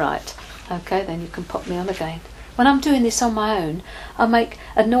 Right. Okay, then you can pop me on again. When I'm doing this on my own, I make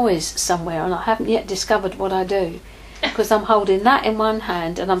a noise somewhere, and I haven't yet discovered what I do. because I'm holding that in one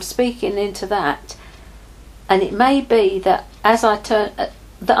hand and I'm speaking into that, and it may be that as I turn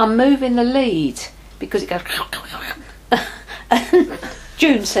that I'm moving the lead because it goes and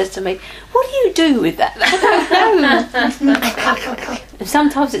June says to me, what do you do with that? I don't know. And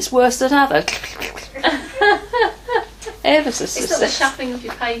sometimes it's worse than others. Ever so It's not the shuffling of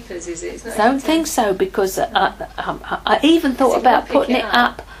your papers, is it? It's not don't think so, because I even thought about putting it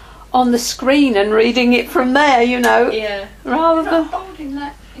up on the screen and reading it from there, you know. Yeah. Rather than holding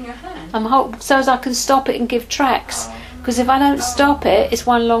that in your hand. so as I can stop it and give tracks. Because if I don't stop it, it's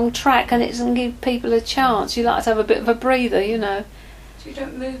one long track and it doesn't give people a chance. You like to have a bit of a breather, you know. So you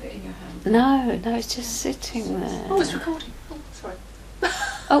don't move it in your hand? No, it's just sitting there. Oh, it's recording. Oh, sorry.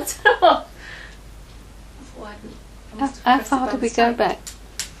 Oh. How How far did we go back?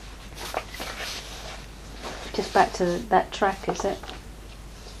 Just back to that track, is it?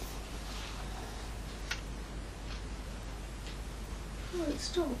 Oh, it's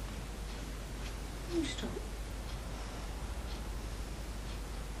stopped. You stop.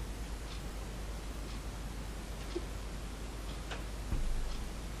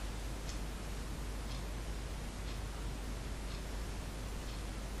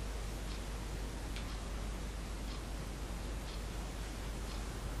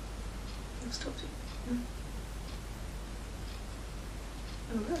 Stopped it.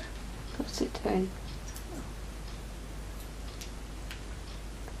 Oh, right. What's it doing?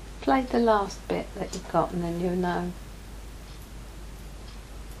 Play the last bit that you've got and then you'll know.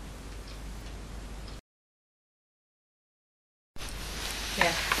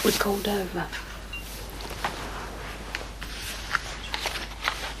 Yeah. Record over.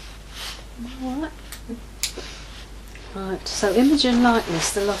 Alright. Right, so image and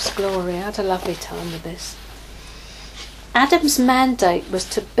likeness, the lost glory. I had a lovely time with this. Adam's mandate was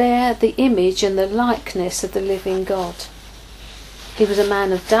to bear the image and the likeness of the living God. He was a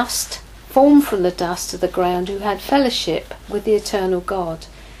man of dust, formed from the dust of the ground, who had fellowship with the eternal God.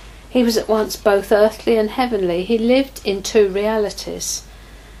 He was at once both earthly and heavenly. He lived in two realities.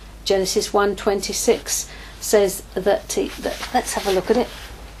 Genesis 1:26 says that let's have a look at it.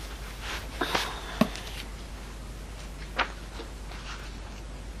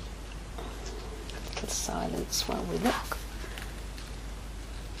 Silence while we look.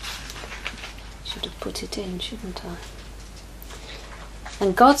 Should have put it in, shouldn't I?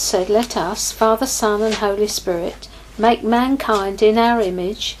 And God said, let us, Father, Son and Holy Spirit, make mankind in our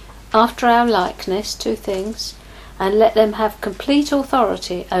image, after our likeness, two things, and let them have complete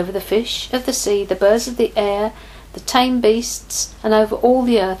authority over the fish of the sea, the birds of the air, the tame beasts, and over all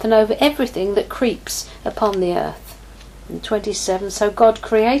the earth, and over everything that creeps upon the earth. And 27, so God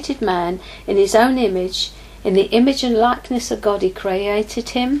created man in his own image, in the image and likeness of God he created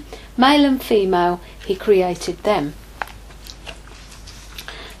him, male and female he created them.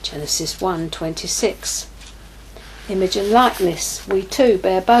 Genesis 1:26. Image and likeness, we too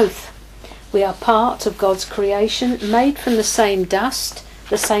bear both. We are part of God's creation, made from the same dust,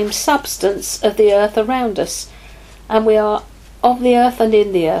 the same substance of the earth around us, and we are of the earth and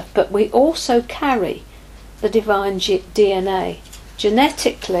in the earth, but we also carry the divine DNA.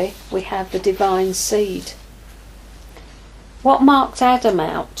 Genetically, we have the divine seed. What marked Adam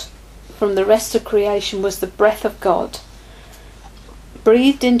out from the rest of creation was the breath of God,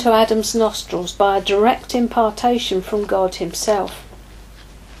 breathed into Adam's nostrils by a direct impartation from God himself.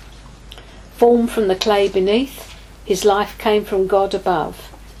 Formed from the clay beneath, his life came from God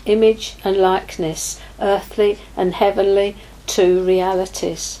above. Image and likeness, earthly and heavenly, two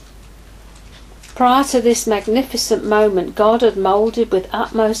realities. Prior to this magnificent moment, God had moulded with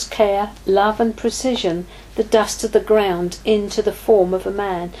utmost care, love and precision the dust of the ground into the form of a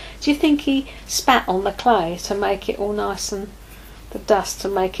man. Do you think he spat on the clay to make it all nice, and the dust to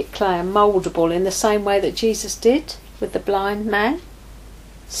make it clay and mouldable, in the same way that Jesus did with the blind man?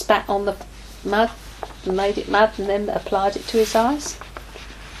 Spat on the mud and made it mud and then applied it to his eyes?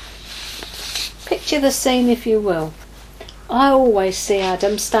 Picture the scene if you will. I always see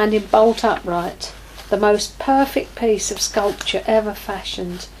Adam standing bolt upright, the most perfect piece of sculpture ever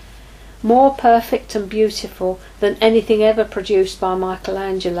fashioned, more perfect and beautiful than anything ever produced by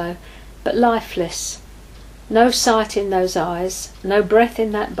Michelangelo, but lifeless. No sight in those eyes, no breath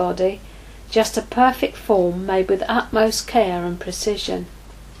in that body, just a perfect form made with utmost care and precision.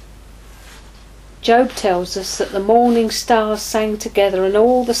 Job tells us that the morning stars sang together and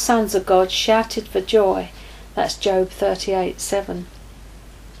all the sons of God shouted for joy. That's Job 38:7.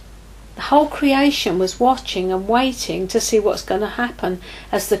 The whole creation was watching and waiting to see what's going to happen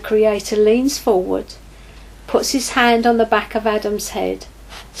as the Creator leans forward, puts his hand on the back of Adam's head,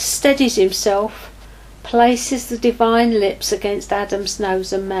 steadies himself, places the divine lips against Adam's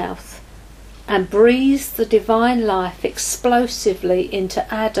nose and mouth, and breathes the divine life explosively into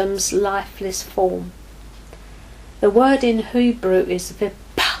Adam's lifeless form. The word in Hebrew is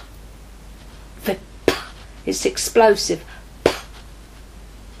vipah. Vipah. It's explosive.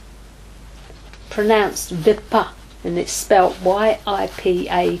 Pronounced vipah, and it's spelt Y-I-P-A-K-H.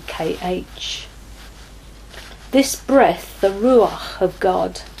 This breath, the ruach of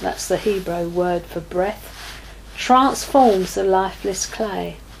God, that's the Hebrew word for breath, transforms the lifeless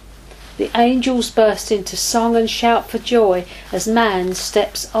clay. The angels burst into song and shout for joy as man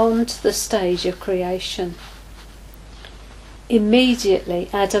steps onto the stage of creation. Immediately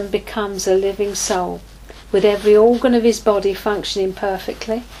Adam becomes a living soul, with every organ of his body functioning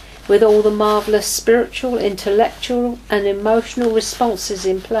perfectly, with all the marvellous spiritual, intellectual and emotional responses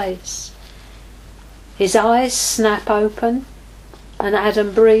in place. His eyes snap open, and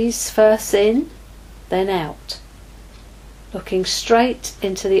Adam breathes first in, then out, looking straight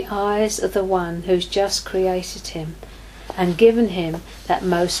into the eyes of the one who's just created him and given him that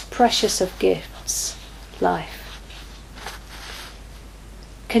most precious of gifts, life.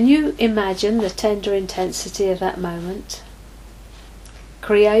 Can you imagine the tender intensity of that moment?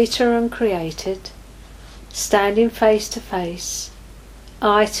 Creator and created, standing face to face,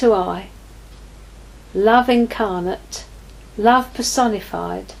 eye to eye, love incarnate, love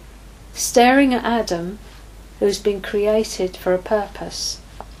personified, staring at Adam, who's been created for a purpose,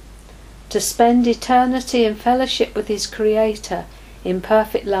 to spend eternity in fellowship with his Creator in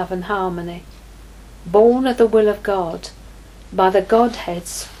perfect love and harmony, born of the will of God, by the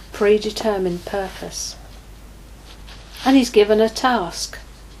Godhead's predetermined purpose. And he's given a task: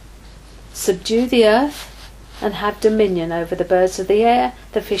 subdue the earth and have dominion over the birds of the air,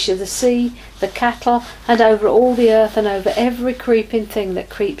 the fish of the sea, the cattle, and over all the earth and over every creeping thing that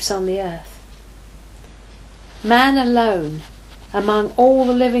creeps on the earth. Man alone, among all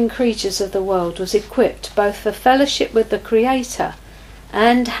the living creatures of the world, was equipped both for fellowship with the Creator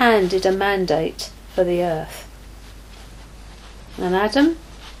and handed a mandate for the earth. And Adam,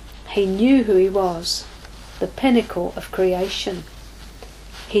 he knew who he was, the pinnacle of creation.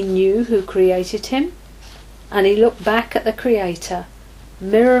 He knew who created him, and he looked back at the Creator,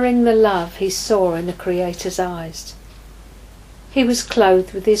 mirroring the love he saw in the Creator's eyes. He was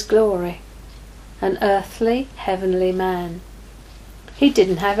clothed with his glory, an earthly, heavenly man. He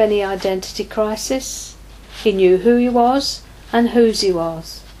didn't have any identity crisis. He knew who he was and whose he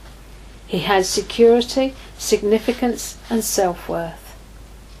was. He had security, significance and self-worth.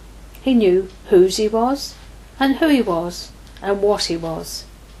 He knew whose he was and who he was and what he was.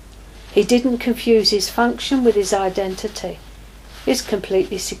 He didn't confuse his function with his identity. He was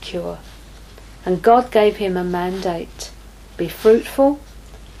completely secure. And God gave him a mandate: be fruitful,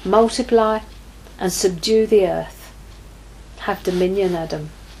 multiply and subdue the earth. Have dominion, Adam.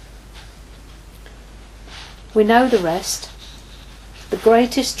 We know the rest. The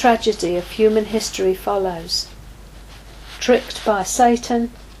greatest tragedy of human history follows. Tricked by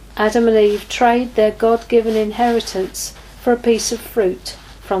Satan, Adam and Eve trade their God-given inheritance for a piece of fruit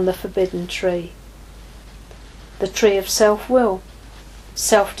from the forbidden tree. The tree of self-will,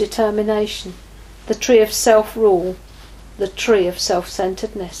 self-determination, the tree of self-rule, the tree of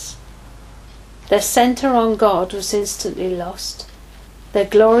self-centeredness. Their centre on God was instantly lost. Their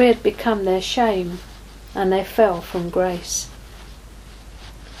glory had become their shame, and they fell from grace.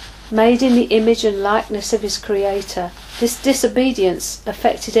 Made in the image and likeness of his Creator, this disobedience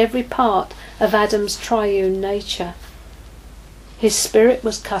affected every part of Adam's triune nature. His spirit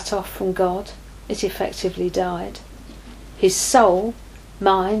was cut off from God. It effectively died. His soul,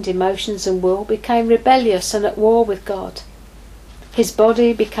 mind, emotions and will became rebellious and at war with God. His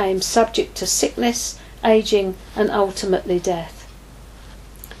body became subject to sickness, aging and ultimately death.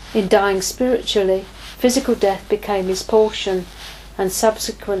 In dying spiritually, physical death became his portion, and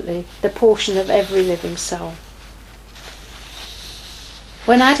subsequently the portion of every living soul.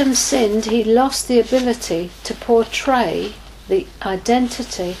 When Adam sinned, he lost the ability to portray the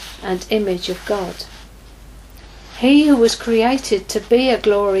identity and image of God. He who was created to be a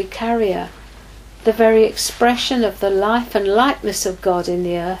glory carrier, the very expression of the life and likeness of God in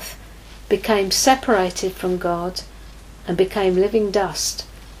the earth, became separated from God and became living dust,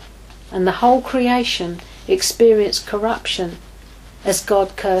 and the whole creation experienced corruption as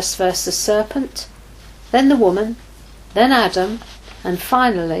God cursed first the serpent, then the woman, then Adam, and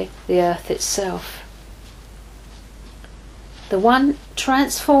finally the earth itself. The one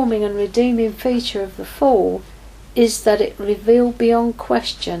transforming and redeeming feature of the fall is that it revealed beyond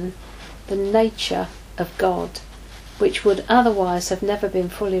question the nature of God, which would otherwise have never been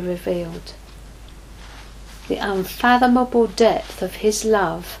fully revealed. the unfathomable depth of his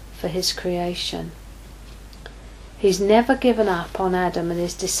love for his creation. He's never given up on Adam and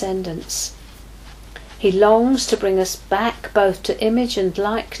his descendants. He longs to bring us back both to image and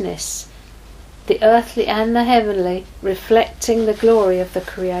likeness, the earthly and the heavenly, reflecting the glory of the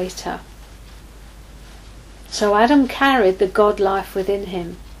Creator. So Adam carried the God life within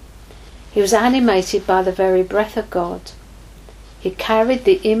him. He was animated by the very breath of God. He carried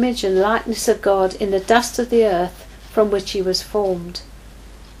the image and likeness of God in the dust of the earth from which he was formed.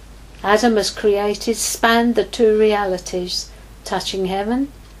 Adam, as created, spanned the two realities, touching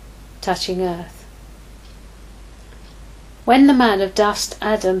heaven, touching earth. When the man of dust,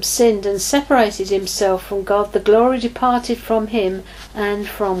 Adam, sinned and separated himself from God, the glory departed from him and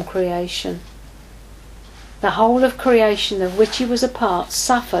from creation. The whole of creation of which he was a part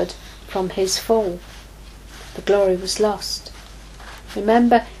suffered from his fall. The glory was lost.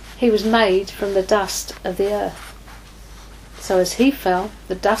 Remember, he was made from the dust of the earth. So as he fell,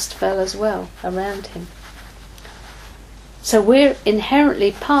 the dust fell as well around him. So we're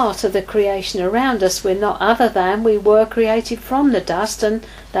inherently part of the creation around us. We're not other than, we were created from the dust, and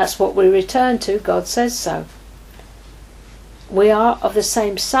that's what we return to. God says so. We are of the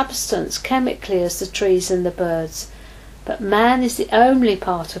same substance chemically as the trees and the birds, but man is the only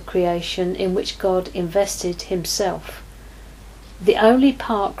part of creation in which God invested himself. The only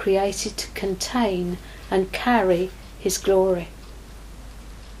part created to contain and carry his glory.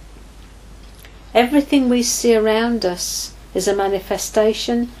 Everything we see around us is a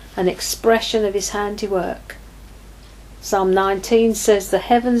manifestation, an expression of his handiwork. Psalm 19 says, "The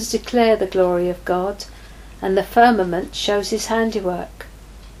heavens declare the glory of God, and the firmament shows his handiwork."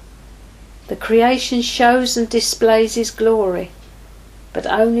 The creation shows and displays his glory, but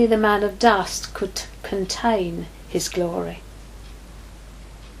only the man of dust could contain his glory.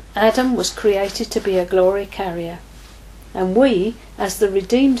 Adam was created to be a glory carrier, and we, as the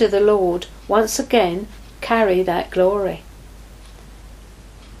redeemed of the Lord, once again carry that glory.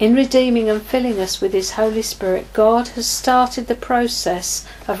 In redeeming and filling us with his Holy Spirit, God has started the process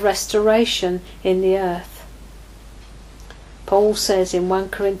of restoration in the earth. Paul says in 1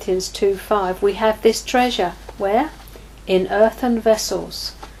 Corinthians 2:5, we have this treasure, where? In earthen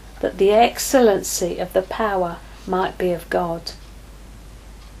vessels, that the excellency of the power might be of God.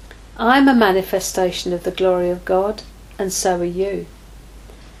 I'm a manifestation of the glory of God, and so are you.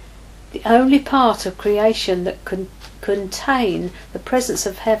 The only part of creation that can contain the presence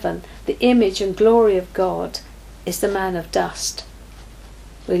of heaven, the image and glory of God, is the man of dust.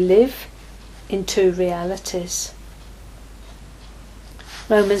 We live in two realities.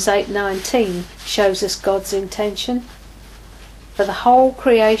 Romans 8:19 shows us God's intention. For the whole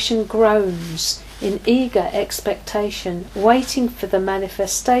creation groans in eager expectation, waiting for the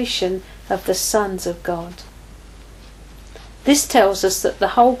manifestation of the sons of God. This tells us that the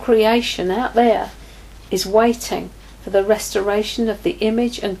whole creation out there is waiting for the restoration of the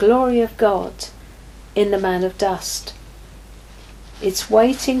image and glory of God in the man of dust. It's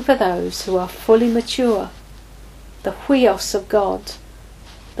waiting for those who are fully mature, the huios of God,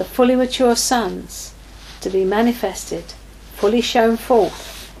 the fully mature sons, to be manifested, fully shown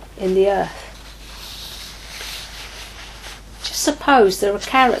forth in the earth. Just suppose there are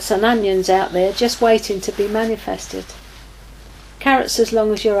carrots and onions out there just waiting to be manifested. Carrots as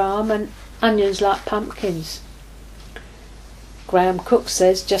long as your arm and onions like pumpkins. Graham Cook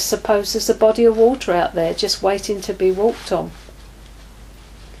says, just suppose there's a body of water out there just waiting to be walked on.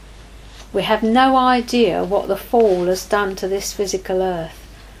 We have no idea what the fall has done to this physical earth.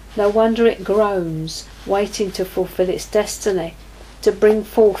 No wonder it groans, waiting to fulfill its destiny, to bring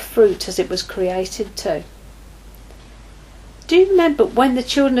forth fruit as it was created to. Do you remember when the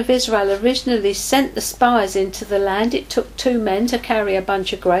children of Israel originally sent the spies into the land, it took 2 men to carry a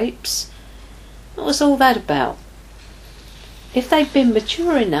bunch of grapes? What was all that about? If they'd been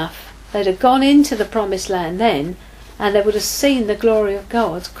mature enough, they'd have gone into the promised land then, and they would have seen the glory of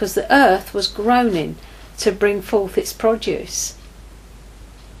God, because the earth was groaning to bring forth its produce.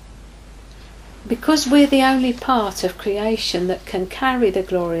 Because we're the only part of creation that can carry the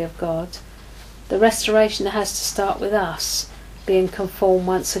glory of God, the restoration has to start with us being conformed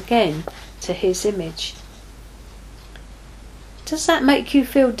once again to his image. Does that make you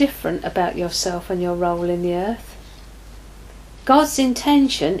feel different about yourself and your role in the earth? God's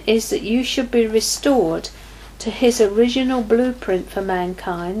intention is that you should be restored to his original blueprint for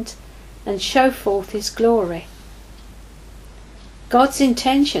mankind and show forth his glory. God's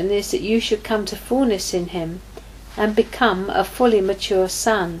intention is that you should come to fullness in him and become a fully mature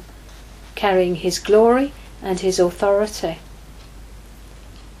son, carrying his glory and his authority.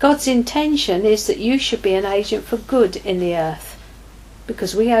 God's intention is that you should be an agent for good in the earth,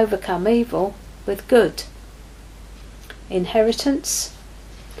 because we overcome evil with good, inheritance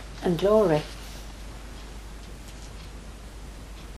and glory.